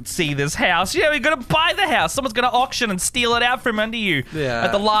fucking see this house. You're never gonna buy the house. Someone's gonna auction and steal it out from under you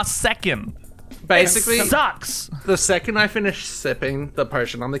at the last second. Basically, it sucks. The second I finish sipping the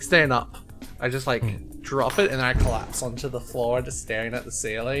potion, I'm like standing up. I just like drop it and then I collapse onto the floor, just staring at the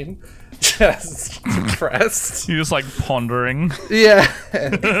ceiling, just depressed. You're just like pondering. Yeah.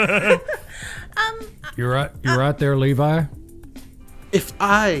 You're right there, Levi. If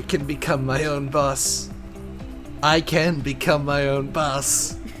I can become my own boss, I can become my own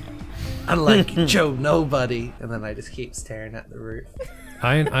boss. Unlike Joe Nobody. And then I just keep staring at the roof.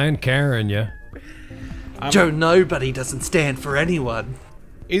 I ain't carrying you. Joe Nobody doesn't stand for anyone.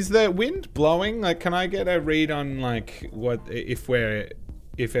 Is the wind blowing? Like, can I get a read on like what if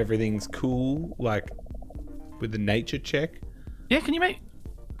everything's cool? Like, with the nature check. Yeah, can you make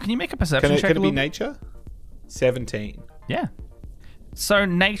a perception check? Can it be nature? 17. Yeah. So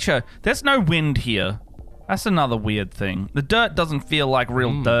nature, there's no wind here. That's another weird thing. The dirt doesn't feel like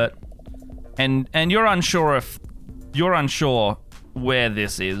real dirt, and you're unsure where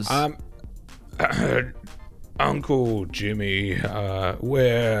this is. Uncle Jimmy,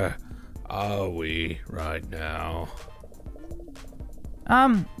 where are we right now?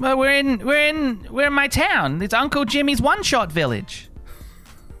 Well, we're in my town. It's Uncle Jimmy's one-shot village.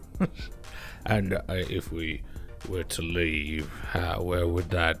 And if we were to leave, where would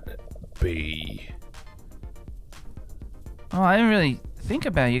that be? Oh, I didn't really think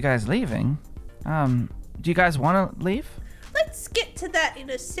about you guys leaving. Do you guys want to leave? Let's get to that in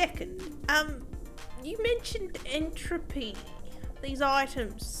a second. You mentioned entropy. These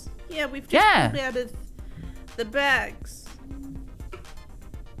items. Yeah, we've just pulled out of the bags.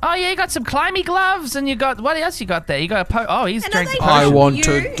 Oh yeah, you got some climby gloves, and you got what else you got there? You got a he's And drinking. I Potion. want You?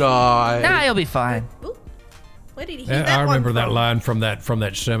 to die. Nah, you'll be fine. Ooh, where did he hear Yeah, that I remember one that from? line from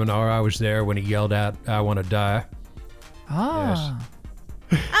that seminar. I was there when he yelled out, "I want to die." Oh.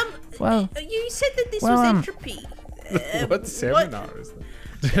 Well, You said that this well, was entropy. What seminar is that?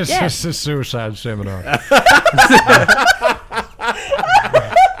 This is a suicide seminar.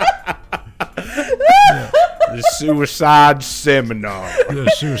 The suicide seminar.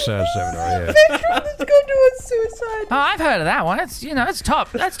 The suicide seminar, yeah. Let's go do a suicide. oh, I've heard of that one. It's it's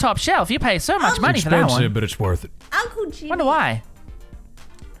top. That's top shelf. You pay so much money for that Expensive, one. but it's worth it. Uncle Jimmy. Wonder why.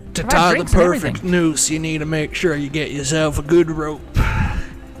 To Right, tie the drinks and perfect everything. noose, you need to make sure you get yourself a good rope.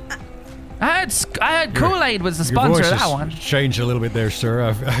 I heard Kool-Aid was the Your sponsor voice of that has one. changed a little bit there, sir.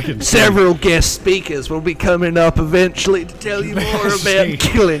 I can see. Several guest speakers will be coming up eventually to tell you more See. about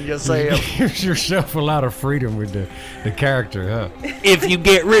killing yourself. Gives yourself a lot of freedom with the character, huh? If you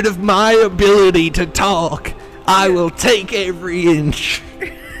get rid of my ability to talk, I will take every inch.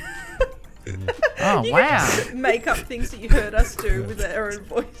 Oh You wow. can just make up things that you heard us do with our own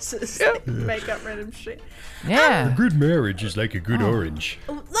voices. Make up random shit. Yeah. Good marriage is like a good orange.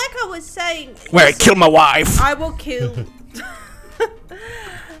 Like I was saying, Where I kill my wife. I will kill.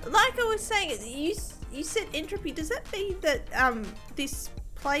 Like I was saying, you said entropy. Does that mean that this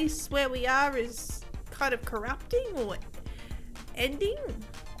place where we are is kind of corrupting or ending?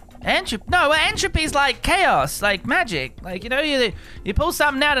 Entropy's like chaos, like magic. Like you pull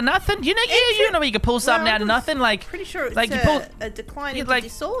something out of nothing. You know you can pull something Well, out of nothing. Like Pretty sure it's like you pull. a decline you into like-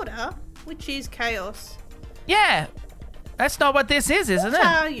 disorder, which is chaos. Yeah, that's not what this is, isn't What it?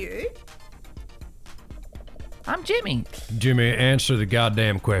 are you? I'm Jimmy. Jimmy, answer the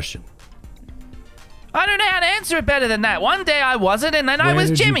goddamn question. I don't know how to answer it better than that. One day I wasn't, and then I Where was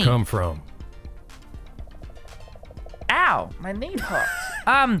did Jimmy. you come from? Ow, my knee popped.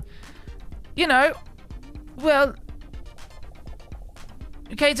 Well,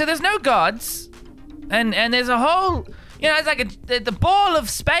 okay, so there's no gods, and there's a whole, it's like the ball of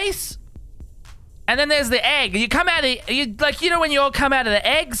space, and then there's the egg. You come out of when you all come out of the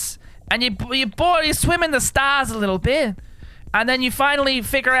eggs, and you swim in the stars a little bit, and then you finally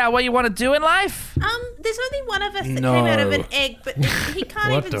figure out what you want to do in life. There's only one of us that came out of an egg, but he can't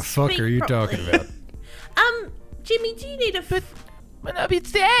What even the fuck speak are you properly. talking about? Jimmy, do you need a No,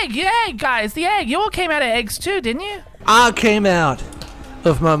 it's the egg. The egg, guys. The egg. You all came out of eggs too, didn't you? I came out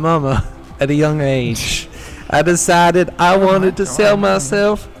of my mama at a young age. I decided I wanted to sell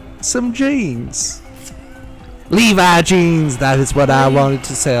myself some jeans. Levi jeans, that is what I wanted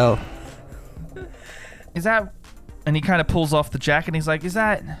to sell. Is that... And he kind of pulls off the jacket and he's like, is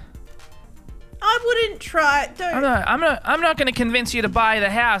that... I wouldn't try it. Don't. I'm not going to convince you to buy the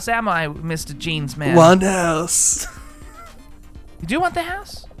house, am I, Mr. Jeans Man? One house. You do want the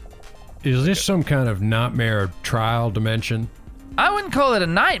house? Is this some kind of nightmare trial dimension? I wouldn't call it a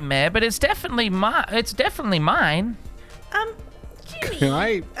nightmare, but it's definitely mine. Jimmy, Can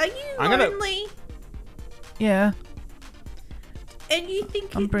I? are you I'm gonna- lonely? Yeah. And you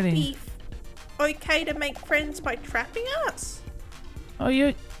think I'm it'd pretty- be okay to make friends by trapping us? Oh,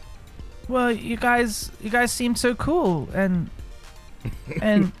 you guys seem so cool, and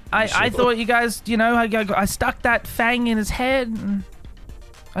I thought you guys, I stuck that fang in his head, and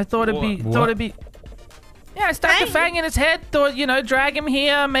I thought it'd be. Yeah, I stuck the fang in his head. Thought, drag him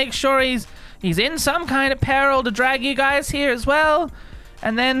here, make sure he's in some kind of peril to drag you guys here as well,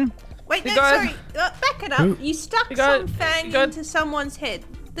 and then. Wait, no, guys- sorry. Back it up. You stuck some fang into someone's head.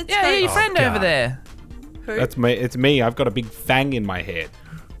 That's Yeah, very- your friend over there. Who? That's me. It's me. I've got a big fang in my head.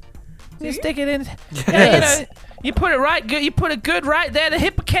 You stick it in. Yes. Yeah, you put it right good. You put it good right there. The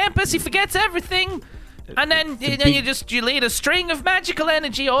hippocampus. He forgets everything, and then you lead a string of magical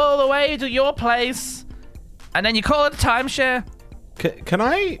energy all the way to your place, and then you call it a timeshare. Can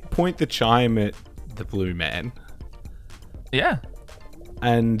I point the chime at the blue man Yeah.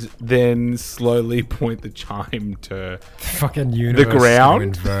 and then slowly point the chime to Fucking universe. the ground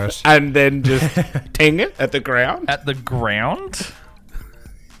Inverse. and then just ting it at the ground? At the ground.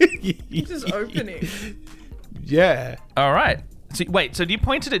 Just opening. Yeah. All right. So wait. So do you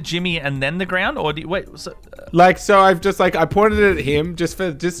point it at Jimmy and then the ground, or do you wait? So, So I've just I pointed it at him just for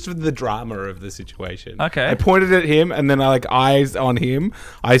the drama of the situation. Okay. I pointed at him and then I eyes on him.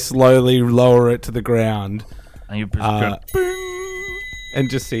 I slowly lower it to the ground and you and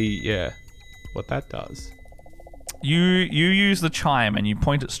just see what that does. You use the chime and you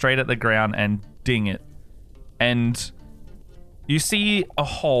point it straight at the ground and ding it, and you see a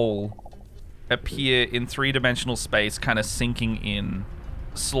hole appear in three-dimensional space, kind of sinking in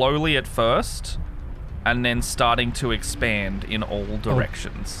slowly at first, and then starting to expand in all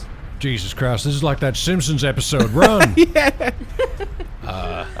directions. Jesus Christ, this is like that Simpsons episode. Run!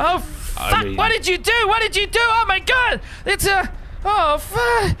 Oh fuck! What did you do? What did you do? Oh my god! It's a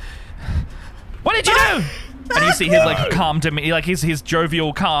fuck! What did you do? And you see his calm demeanor, his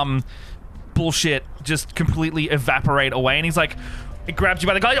jovial, calm bullshit just completely evaporate away, and he's like, he grabs you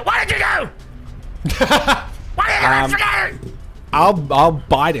by the collar. What did you do? What did you do? I'll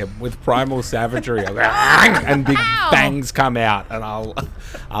bite him with primal savagery. I'll go, and big fangs come out, and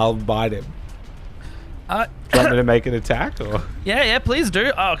I'll bite him. Do you want me to make an attack, or? Yeah, please do.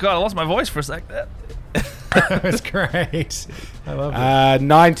 Oh god, I lost my voice for a sec there. That's great. I love it.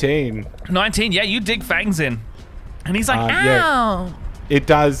 19. 19. Yeah, you dig fangs in, and he's like, ow. Yeah. It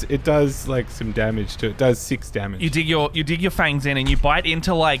does some damage to it. It does 6 damage. You dig your fangs in, and you bite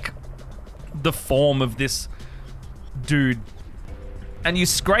into the form of this dude, and you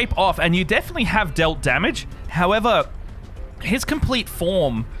scrape off, and you definitely have dealt damage. However, his complete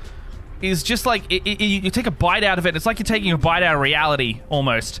form is just you take a bite out of it. It's like you're taking a bite out of reality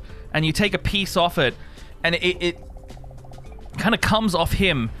almost, and you take a piece off it, and it kind of comes off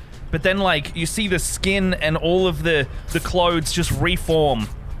him, but then you see the skin and all of the clothes just reform,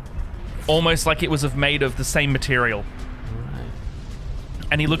 almost like it was made of the same material.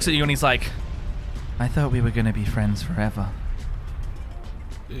 And he looks at you and he's like, I thought we were going to be friends forever.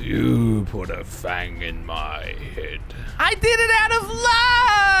 You put a fang in my head. I did it out of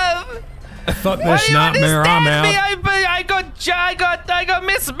love! Fuck this nightmare, I'm out. I got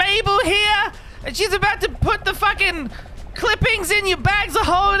Miss Mabel here, and she's about to put the fucking clippings in your bags of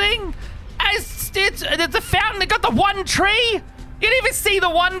holding. It's the fountain that got the one tree. You didn't even see the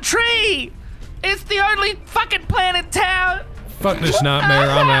one tree. It's the only fucking plant in town. Fuck this nightmare,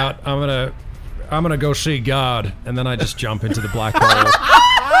 I'm out. I'm gonna go see God, and then I just jump into the black hole.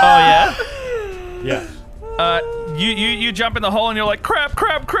 Oh yeah? Yeah. You jump in the hole and you're like crap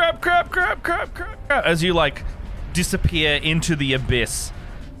as you disappear into the abyss.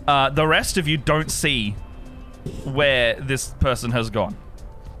 The rest of you don't see where this person has gone.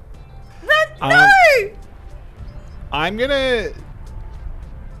 No! I'm gonna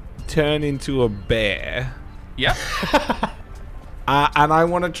turn into a bear. Yep. And I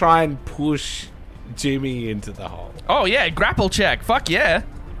want to try and push Jimmy into the hole. Oh yeah, grapple check. Fuck yeah.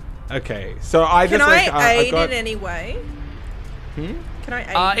 Okay, so I Can just I aid I got, in any way? Can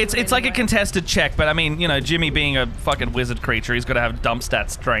I aid you It's like a anyway? contested check, but I mean, you know, Jimmy being a fucking wizard creature, he's got to have dump stat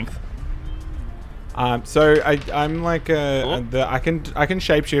strength. So I'm like I can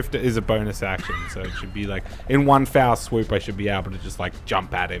shapeshift is a bonus action, so it should be like in one foul swoop I should be able to just like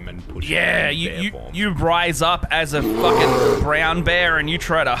jump at him and push Yeah, him. in bear you form. you rise up as a fucking brown bear and you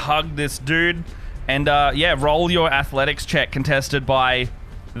try to hug this dude, and roll your athletics check contested by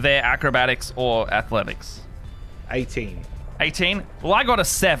their acrobatics or athletics. 18. 18. Well, I got a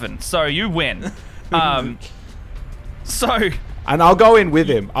 7, so you win. So. And I'll go in with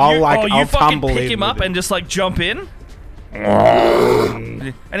him. I'll you fucking tumble pick in him with up and just like jump in.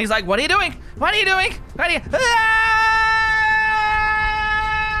 And he's like, "What are you doing? What are you doing? What are you?"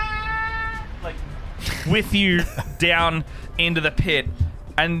 Like, with you down into the pit.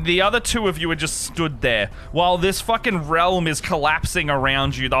 And the other two of you are just stood there while this fucking realm is collapsing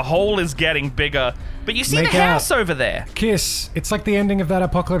around you. The hole is getting bigger. But you see Make the house out. over there. Kiss. It's like the ending of that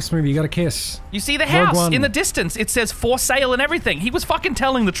Apocalypse movie. You got to kiss. You see the Rogue house One. in the distance. It says for sale and everything. He was fucking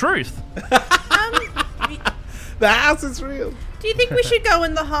telling the truth. The house is real. Do you think we should go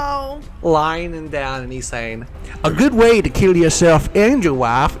in the hole? Lying and down, and he's saying, "A good way to kill yourself and your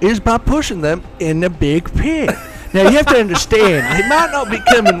wife is by pushing them in the big pit." Now you have to understand, they might not be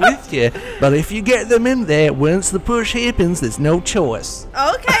coming with you, but if you get them in there, once the push happens, there's no choice.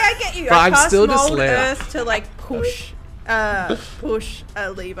 Okay, I get you. But I I'm cast still just mold lit. earth to like push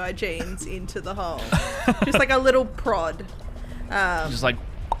Levi Jeans into the hole, just like a little prod. Just like,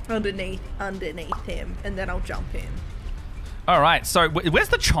 Underneath him, and then I'll jump in. all right. So where's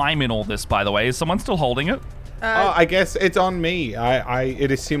the chime in all this, by the way? Is someone still holding it? I guess it's on me.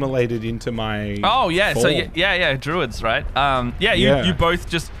 It assimilated into my. Oh yeah. So form. yeah, druids, right? You Yeah. both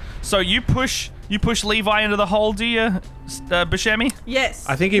just. So you push Levi into the hole, do you, Buscemi? Yes.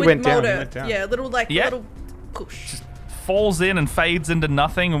 I think he with went down, mold he earth. went down. Yeah, little Yeah. little push. Falls in and fades into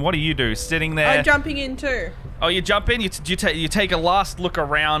nothing. And what do? Sitting there. I'm jumping in too. Oh, you jump in. You take a last look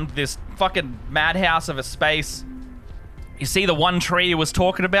around this fucking madhouse of a space. You see the one tree you was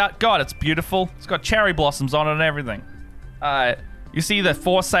talking about. God, it's beautiful. It's got cherry blossoms on it and everything. You see the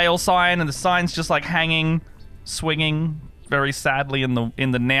for sale sign, and the sign's just like hanging, swinging very sadly in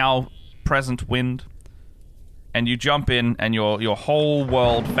the now present wind. And you jump in, and your whole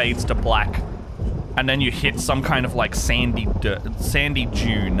world fades to black, and then you hit some kind of like sandy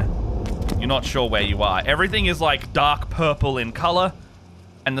dune. You're not sure where you are. Everything is like dark purple in color,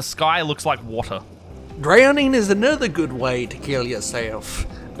 and the sky looks like water. Drowning is another good way to kill yourself.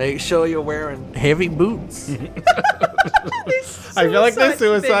 Make sure you're wearing heavy boots. I feel like the Suicide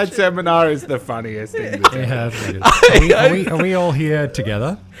suicide prevention. seminar is the funniest thing. To do. Yeah, are we all here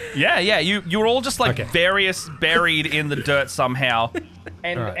together? Yeah. You're all just like Okay. buried in the dirt somehow,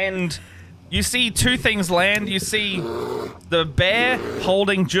 and All right. and you see two things land. You see the bear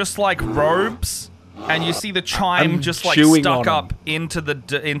holding just like robes, and you see the chime I'm just like chewing stuck on up into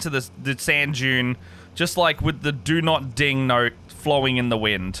the sand dune, just like with the "do not ding" note flowing in the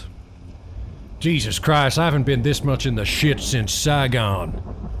wind. Jesus Christ, I haven't been this much in the shit since Saigon.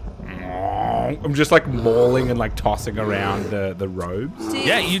 I'm just like mauling and like tossing around the robes.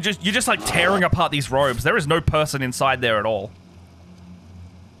 Yeah, you're just like tearing apart these robes. There is no person inside there at all.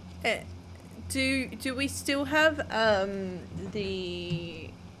 Do we still have the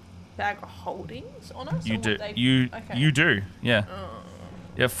bag of holdings on us? You or do. would they- You okay. you do. Yeah.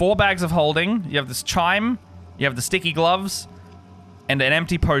 You have 4 bags of holding. You have this chime. You have the sticky gloves, and an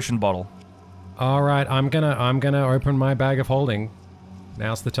empty potion bottle. All right, I'm gonna open my bag of holding.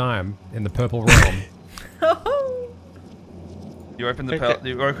 Now's the time in the purple realm. You open the Okay.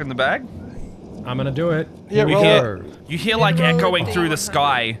 you open the bag. I'm gonna do it. Yeah, Here we roll go. You hear like roll echoing it through the down.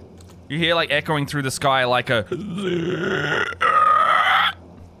 sky. You hear like echoing through the sky like a.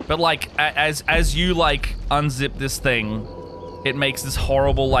 But like as you like unzip this thing, it makes this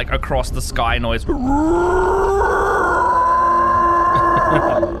horrible like across the sky noise.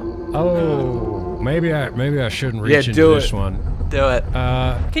 Oh, maybe I shouldn't reach Yeah, into do this it. one. Do it.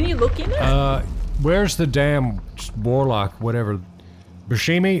 Can you look in it? Where's the damn warlock? Whatever.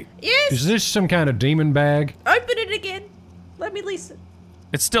 Buscemi? Yes. Is this some kind of demon bag? Open it again. Let me listen.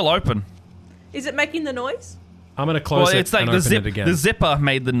 It's still open. Is it making the noise? I'm gonna close Well, it it's like and the open it again. the zipper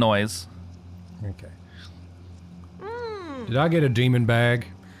made the noise. Okay. Did I get a demon bag?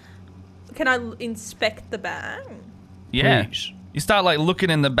 Can I inspect the bag? Yeah. Please. You start like looking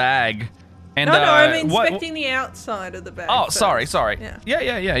in the bag, and No, I'm what- inspecting the outside of the bag. Oh, first. sorry. Yeah.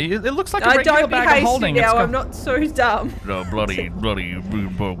 Yeah. It looks like a I regular don't be bag of hasty holding. It's now. got- I'm not so dumb. bloody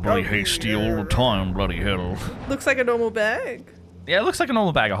hasty all the time, bloody hell. Looks like a normal bag. Yeah, it looks like a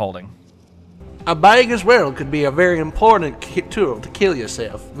normal bag of holding. A bag as well could be a very important tool to kill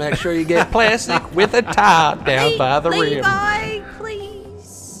yourself. Make sure you get plastic with a tie down by the rim. Levi,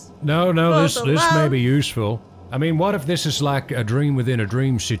 please. No, this For the may love- be useful. I mean, what if this is like a dream within a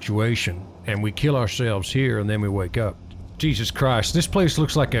dream situation, and we kill ourselves here and then we wake up? Jesus Christ, this place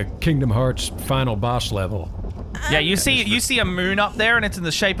looks like a Kingdom Hearts final boss level. Yeah, you see a moon up there, and it's in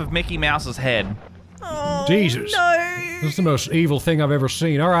the shape of Mickey Mouse's head. Oh, Jesus. no. This is the most evil thing I've ever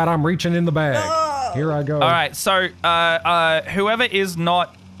seen. All right, I'm reaching in the bag. Here I go. All right, so whoever is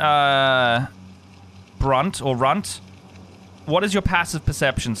not Brunt or Runt, what is your passive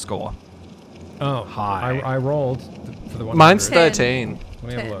perception score? Oh, Hi. I rolled for the one. Mine's 10. 13. Let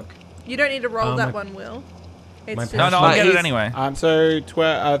me have a 10. look. You don't need to roll that my- one, Will. my It's passive- No, just... I'll get it he's- anyway. So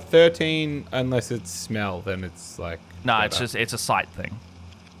 13, unless it's smell, then it's like. No, better. it's a sight thing.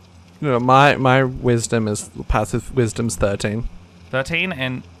 No, my wisdom is passive wisdom's 13. 13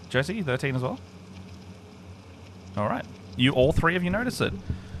 and Josie, 13 as well. All right, all three of you notice it.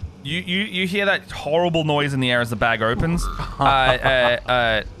 You hear that horrible noise in the air as the bag opens.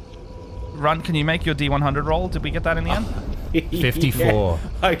 Runt, can you make your D100 roll? Did we get that in the end? 54.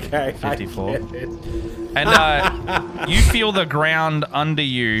 Yeah. Okay. 54. I get it. And you feel the ground under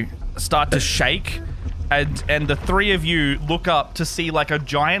you start to shake, and the three of you look up to see like a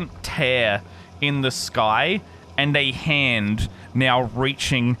giant tear in the sky and a hand now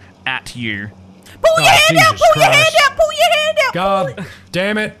reaching at you. Pull your hand out! Jesus Pull your hand Christ. out! Pull your hand out! God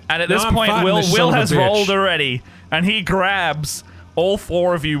damn it. And at Now this I'm point, fighting this son Will of a has bitch. rolled already, and he grabs all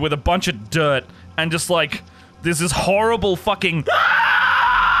four of you with a bunch of dirt and just like there's this horrible fucking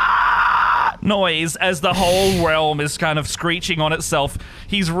noise as the whole realm is kind of screeching on itself.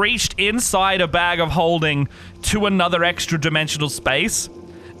 He's reached inside a bag of holding to another extra dimensional space,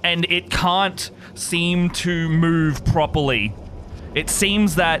 and it can't seem to move properly. It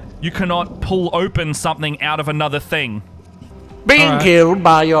seems that you cannot pull open something out of another thing. Being Alright. killed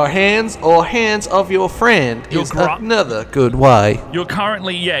by your hands or hands of your friend Your is gra- another good way. You're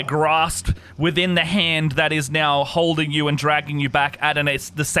currently, grasped within the hand that is now holding you and dragging you back at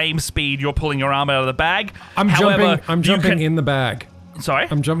the same speed you're pulling your arm out of the bag. I'm However, jumping in the bag. Sorry?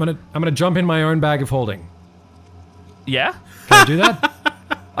 I'm gonna jump in my own bag of holding. Yeah? Can I do that?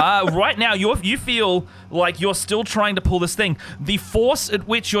 Right now, you feel like you're still trying to pull this thing. The force at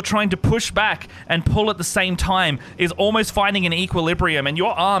which you're trying to push back and pull at the same time is almost finding an equilibrium, and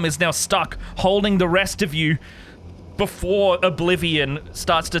your arm is now stuck, holding the rest of you before oblivion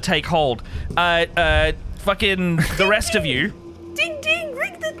starts to take hold. Fucking the rest of you. Ding ding!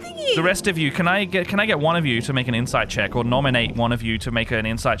 Ring the thingy! The rest of you, can I get one of you to make an insight check, or nominate one of you to make an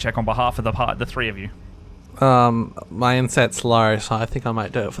insight check on behalf of the three of you? My insight's low, so I think I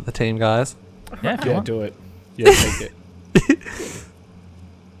might do it for the team, guys. Yeah, if you Yeah, want. do it. Yeah, take it.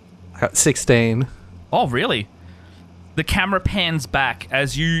 I got 16. Oh, really? The camera pans back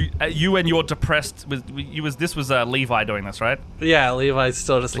as you and your depressed. This was Levi doing this, right? Yeah, Levi's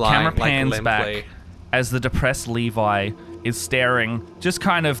still just The lying camera pans limply. back as the depressed Levi is staring, just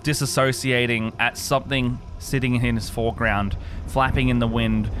kind of disassociating at something sitting in his foreground, flapping in the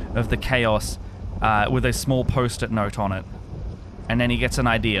wind of the chaos, with a small post-it note on it. And then he gets an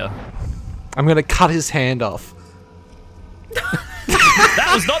idea. I'm gonna cut his hand off.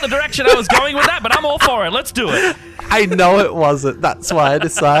 That was not the direction I was going with that, but I'm all for it. Let's do it. I know it wasn't. That's why I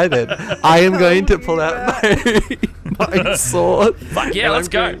decided. I am going to pull out my sword. Fuck yeah, and let's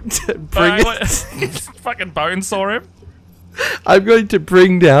I'm go. going to bring Alright, it- fucking bonesaw him. I'm going to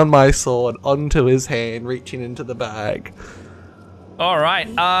bring down my sword onto his hand, reaching into the bag. All right.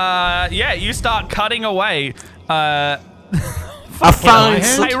 Yeah, you start cutting away. I found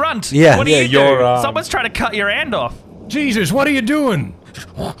some- Hey, Runt. Yeah. What do Yeah, you do? your, Someone's trying to cut your hand off. Jesus, what are you doing?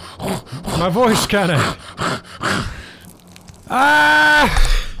 My voice kind of.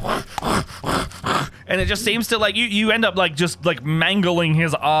 And it just seems to like you end up like just like mangling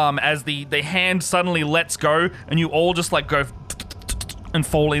his arm as the hand suddenly lets go, and you all just like go and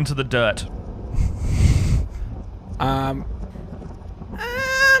fall into the dirt.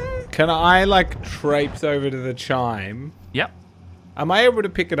 Can I like traipse over to the chime? Yep. Am I able to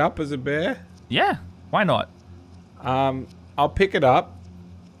pick it up as a bear? Yeah. Why not? I'll pick it up.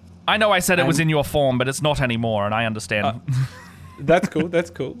 I know I said it was in your form, but it's not anymore, and I understand. That's cool. That's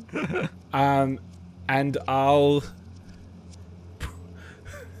cool. And I'll.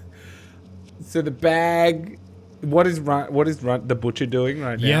 So the bag. What is the butcher doing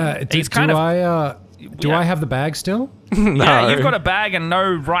right now? Yeah, He's kind of- I have the bag still? Yeah, you've got a bag and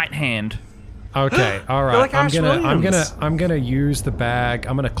no right hand. Okay, all right. like Ash Williams. I'm gonna use the bag.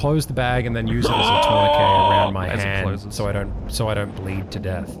 I'm gonna close the bag and then use it as a tourniquet around my As it hand, closes. so I don't bleed to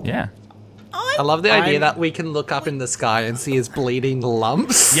death. Yeah. I love the idea that we can look up in the sky and see his bleeding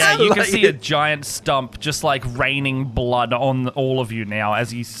lumps. Yeah, you can see a giant stump just like raining blood on all of you now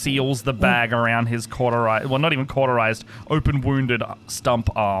as he seals the bag around his cauterized, well, not even cauterized, open wounded stump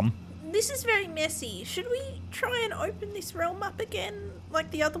arm. This is very messy. Should we try and open this realm up again like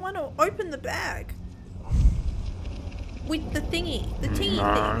the other one, or open the bag? With the tingy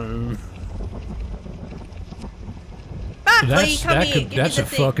thing. Barkley, come here. That's a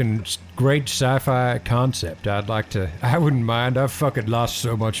fucking great sci-fi concept. I wouldn't mind. I've fucking lost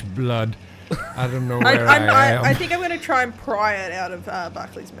so much blood. I don't know where I am. I think I'm going to try and pry it out of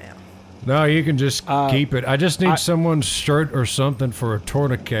Barkley's mouth. No, you can just keep it. I just need someone's shirt or something for a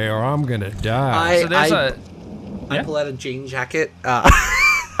tourniquet, or I'm gonna die. I pull out a jean jacket.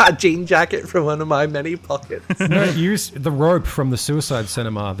 A jean jacket from one of my many pockets. No, use the rope from the Suicide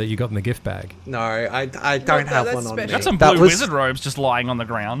Cinema that you got in the gift bag. No, I don't have one on me. Got some blue wizard robes just lying on the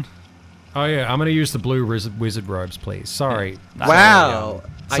ground. Oh yeah, I'm gonna use the blue wizard robes, please. Sorry. Wow.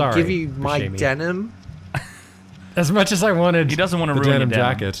 Sorry, I give you my denim. As much as I wanted, he doesn't want to the ruin denim your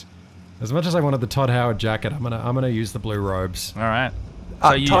denim jacket. As much as I wanted the Todd Howard jacket, I'm gonna use the blue robes. All right.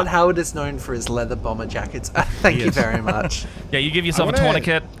 Todd Howard is known for his leather bomber jackets. Thank you very much. Yeah, you give yourself a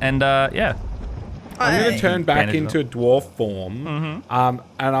tourniquet, and yeah. I'm going to turn back into a dwarf form, and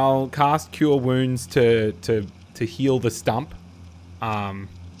I'll cast Cure Wounds to heal the stump, a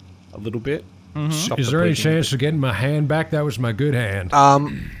little bit. Is there any chance of getting my hand back? That was my good hand.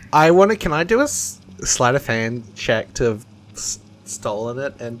 Can I do a sleight of hand check to have stolen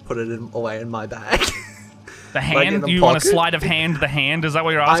it and put it away in my bag? The hand? You want to sleight of hand the hand? Is that what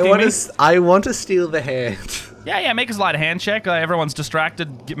you're asking me? I want to steal the hand. Yeah, make a sleight of hand check. Everyone's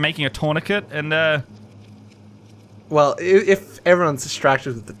distracted making a tourniquet, and Well, if everyone's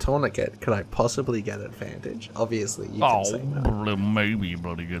distracted with the tourniquet, could I possibly get advantage? Obviously, you can say no. Maybe you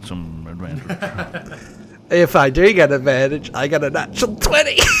bloody get some advantage. If I do get advantage, I get a natural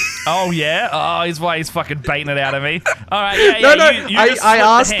 20. Oh, yeah? Oh, he's fucking baiting it out of me. All right, yeah. No, I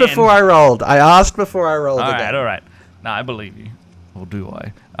asked before I rolled. All right. No, I believe you. Or do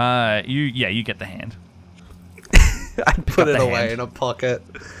I? You get the hand. I put it away in a pocket.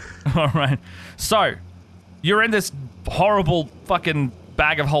 All right. So, you're in this horrible fucking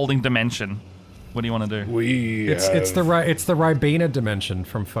bag of holding dimension. What do you want to do? It's the Ribena dimension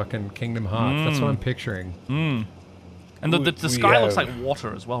from fucking Kingdom Hearts. That's what I'm picturing. And the sky looks like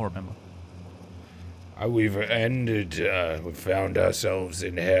water as well, remember? We've found ourselves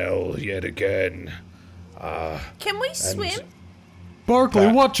in hell yet again. Can we swim? Barkley,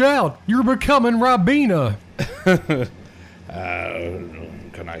 watch out! You're becoming Ribena!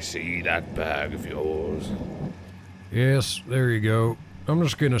 Can I see that bag of yours? Yes, there you go. I'm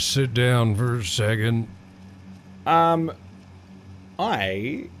just gonna sit down for a second. I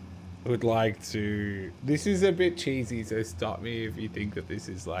would like to... This is a bit cheesy, so stop me if you think that this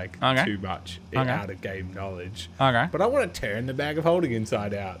is like too much out of game knowledge. Okay. But I want to turn the bag of holding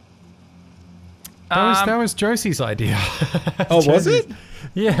inside out. That was Josie's idea. Oh, was it?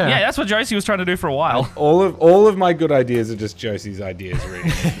 Yeah. Yeah, that's what Josie was trying to do for a while. All of my good ideas are just Josie's ideas.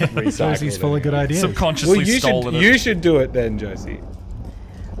 Josie's full of good ideas. Subconsciously stolen it. You should do it then, Josie.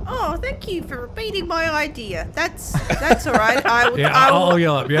 Oh, thank you for repeating my idea. That's all right. I'll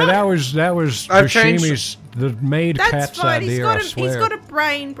yell up. Yeah, that was Hashimi's, the maid cat's idea. He's got a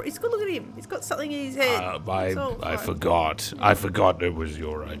brain. Look at him. He's got something in his head. I forgot. I forgot it was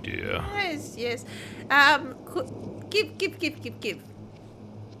your idea. Yes. Give.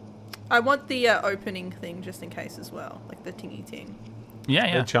 I want the opening thing just in case as well, like the tingy ting.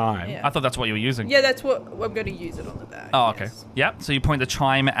 Yeah. The chime. Yeah. I thought that's what you were using. Yeah, that's what I'm going to use it on the bag. Oh, okay. Yes. Yep. So you point the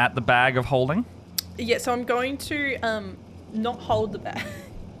chime at the bag of holding. Yeah. So I'm going to not hold the bag.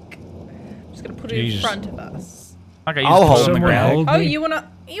 I'm just going to put it in front of us. Okay. I'll hold on the ground. Oh, you wanna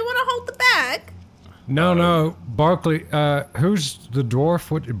hold the bag? No, Barkley. Who's the dwarf?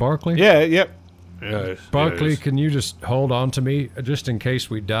 What, Barkley? Yeah. Yep. Yes, Barkley, can you just hold on to me just in case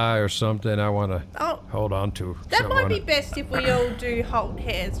we die or something? I want to hold on to that someone. might be best if we all do hold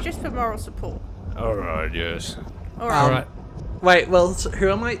hands, just for moral support. All right. Yes. All right. Wait. Well, so who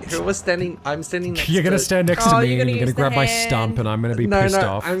am I? Who was standing? I'm standing next. You're gonna stand next to me, and you're gonna grab my hand. stump, and I'm gonna be pissed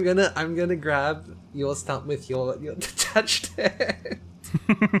off. I'm gonna grab your stump with your detached hand.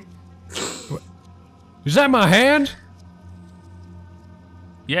 Is that my hand?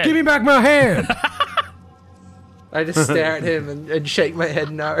 Yeah. Give me back my hand. I just stare at him and shake my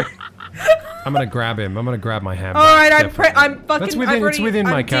head no. I'm gonna grab him. I'm gonna grab my hand. All right, I'm fucking. It's within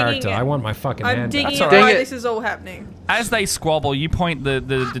my character. I want my fucking hand. I'm digging back. it while this is all happening. As they squabble, you point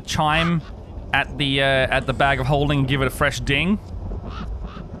the chime at the bag of holding and give it a fresh ding.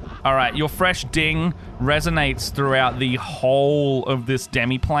 All right, your fresh ding resonates throughout the whole of this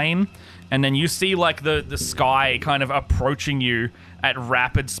demiplane, and then you see like the sky kind of approaching you at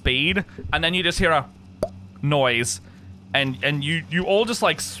rapid speed, and then you just hear a noise, and you all just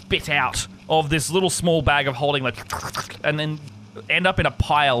like spit out of this little small bag of holding, like, and then end up in a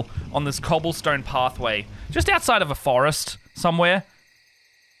pile on this cobblestone pathway just outside of a forest somewhere.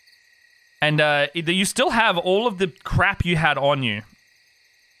 And you still have all of the crap you had on you.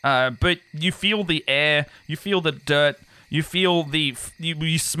 But you feel the air, you feel the dirt, you feel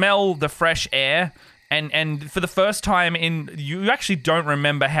you smell the fresh air, and for the first time you actually don't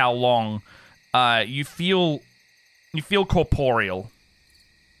remember how long, you feel corporeal.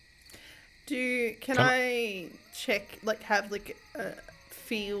 Can I check, like, have like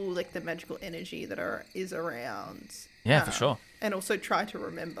feel like the magical energy that is around? Yeah, for sure. And also try to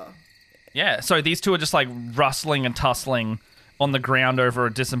remember. Yeah, so these two are just like rustling and tussling on the ground over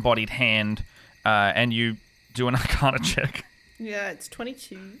a disembodied hand, and you do an Arcana check. Yeah, it's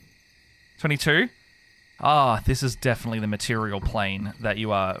 22. 22? Ah, this is definitely the material plane that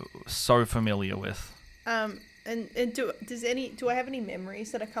you are so familiar with. And do I have any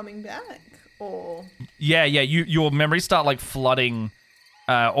memories that are coming back, or? Yeah. Your memories start like flooding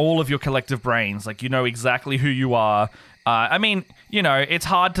all of your collective brains. Like, you know exactly who you are. I mean, you know, it's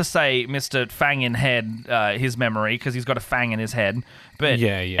hard to say Mr. Fang in Head, his memory, because he's got a fang in his head. But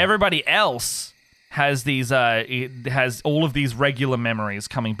everybody else has has all of these regular memories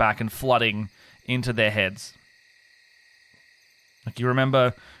coming back and flooding into their heads. Like, you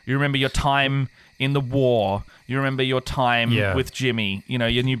remember your time in the war. You remember your time with Jimmy, you know,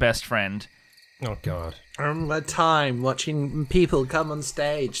 your new best friend. Oh, God. I remember a time watching people come on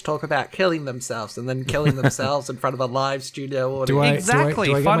stage, talk about killing themselves, and then killing themselves in front of a live studio audience.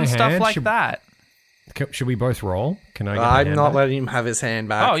 Exactly, fun stuff like that. Should we both roll? Can I get I'm not letting him have his hand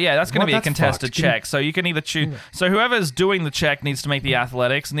back. Oh, yeah, that's going to be a contested check. So you can either choose. So whoever's doing the check needs to make the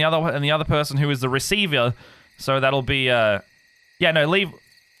athletics, and the other person who is the receiver, so that'll be...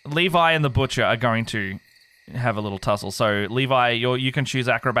 Levi and the Butcher are going to have a little tussle. So Levi, you can choose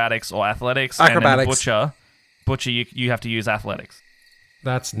acrobatics or athletics. Acrobatics. And then Butcher, you have to use athletics.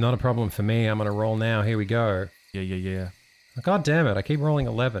 That's not a problem for me. I'm gonna roll now. Here we go. Yeah. God damn it! I keep rolling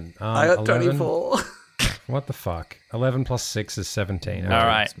 11. I got 24. What the fuck? 11 plus 6 is 17. All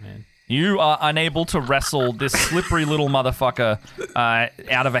right, man. You are unable to wrestle this slippery little motherfucker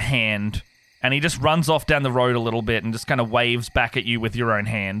out of a hand, and he just runs off down the road a little bit and just kind of waves back at you with your own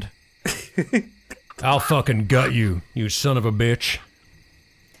hand. I'll fucking gut you, you son of a bitch.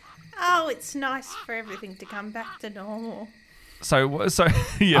 Oh, it's nice for everything to come back to normal. So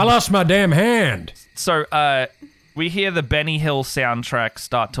yeah. I lost my damn hand. So we hear the Benny Hill soundtrack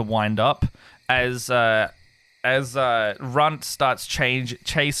start to wind up as Runt starts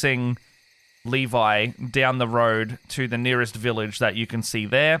chasing Levi down the road to the nearest village that you can see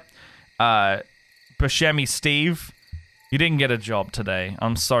there. Buscemi Steve, you didn't get a job today.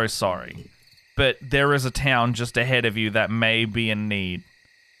 I'm so sorry. But there is a town just ahead of you that may be in need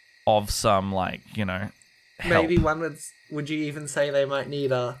of some, like, you know, help. Maybe one would you even say they might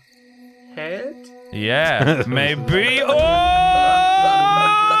need a head? Yeah, maybe. Oh!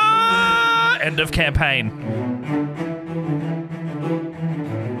 End of campaign.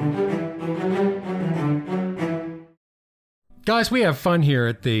 Guys, we have fun here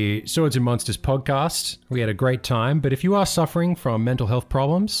at the Swords and Monsters podcast. We had a great time, but if you are suffering from mental health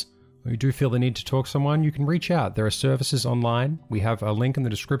problems, or you do feel the need to talk to someone, you can reach out. There are services online. We have a link in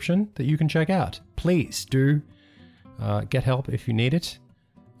the description that you can check out. Please do get help if you need it.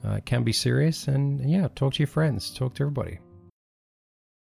 It can be serious, and yeah, talk to your friends, talk to everybody.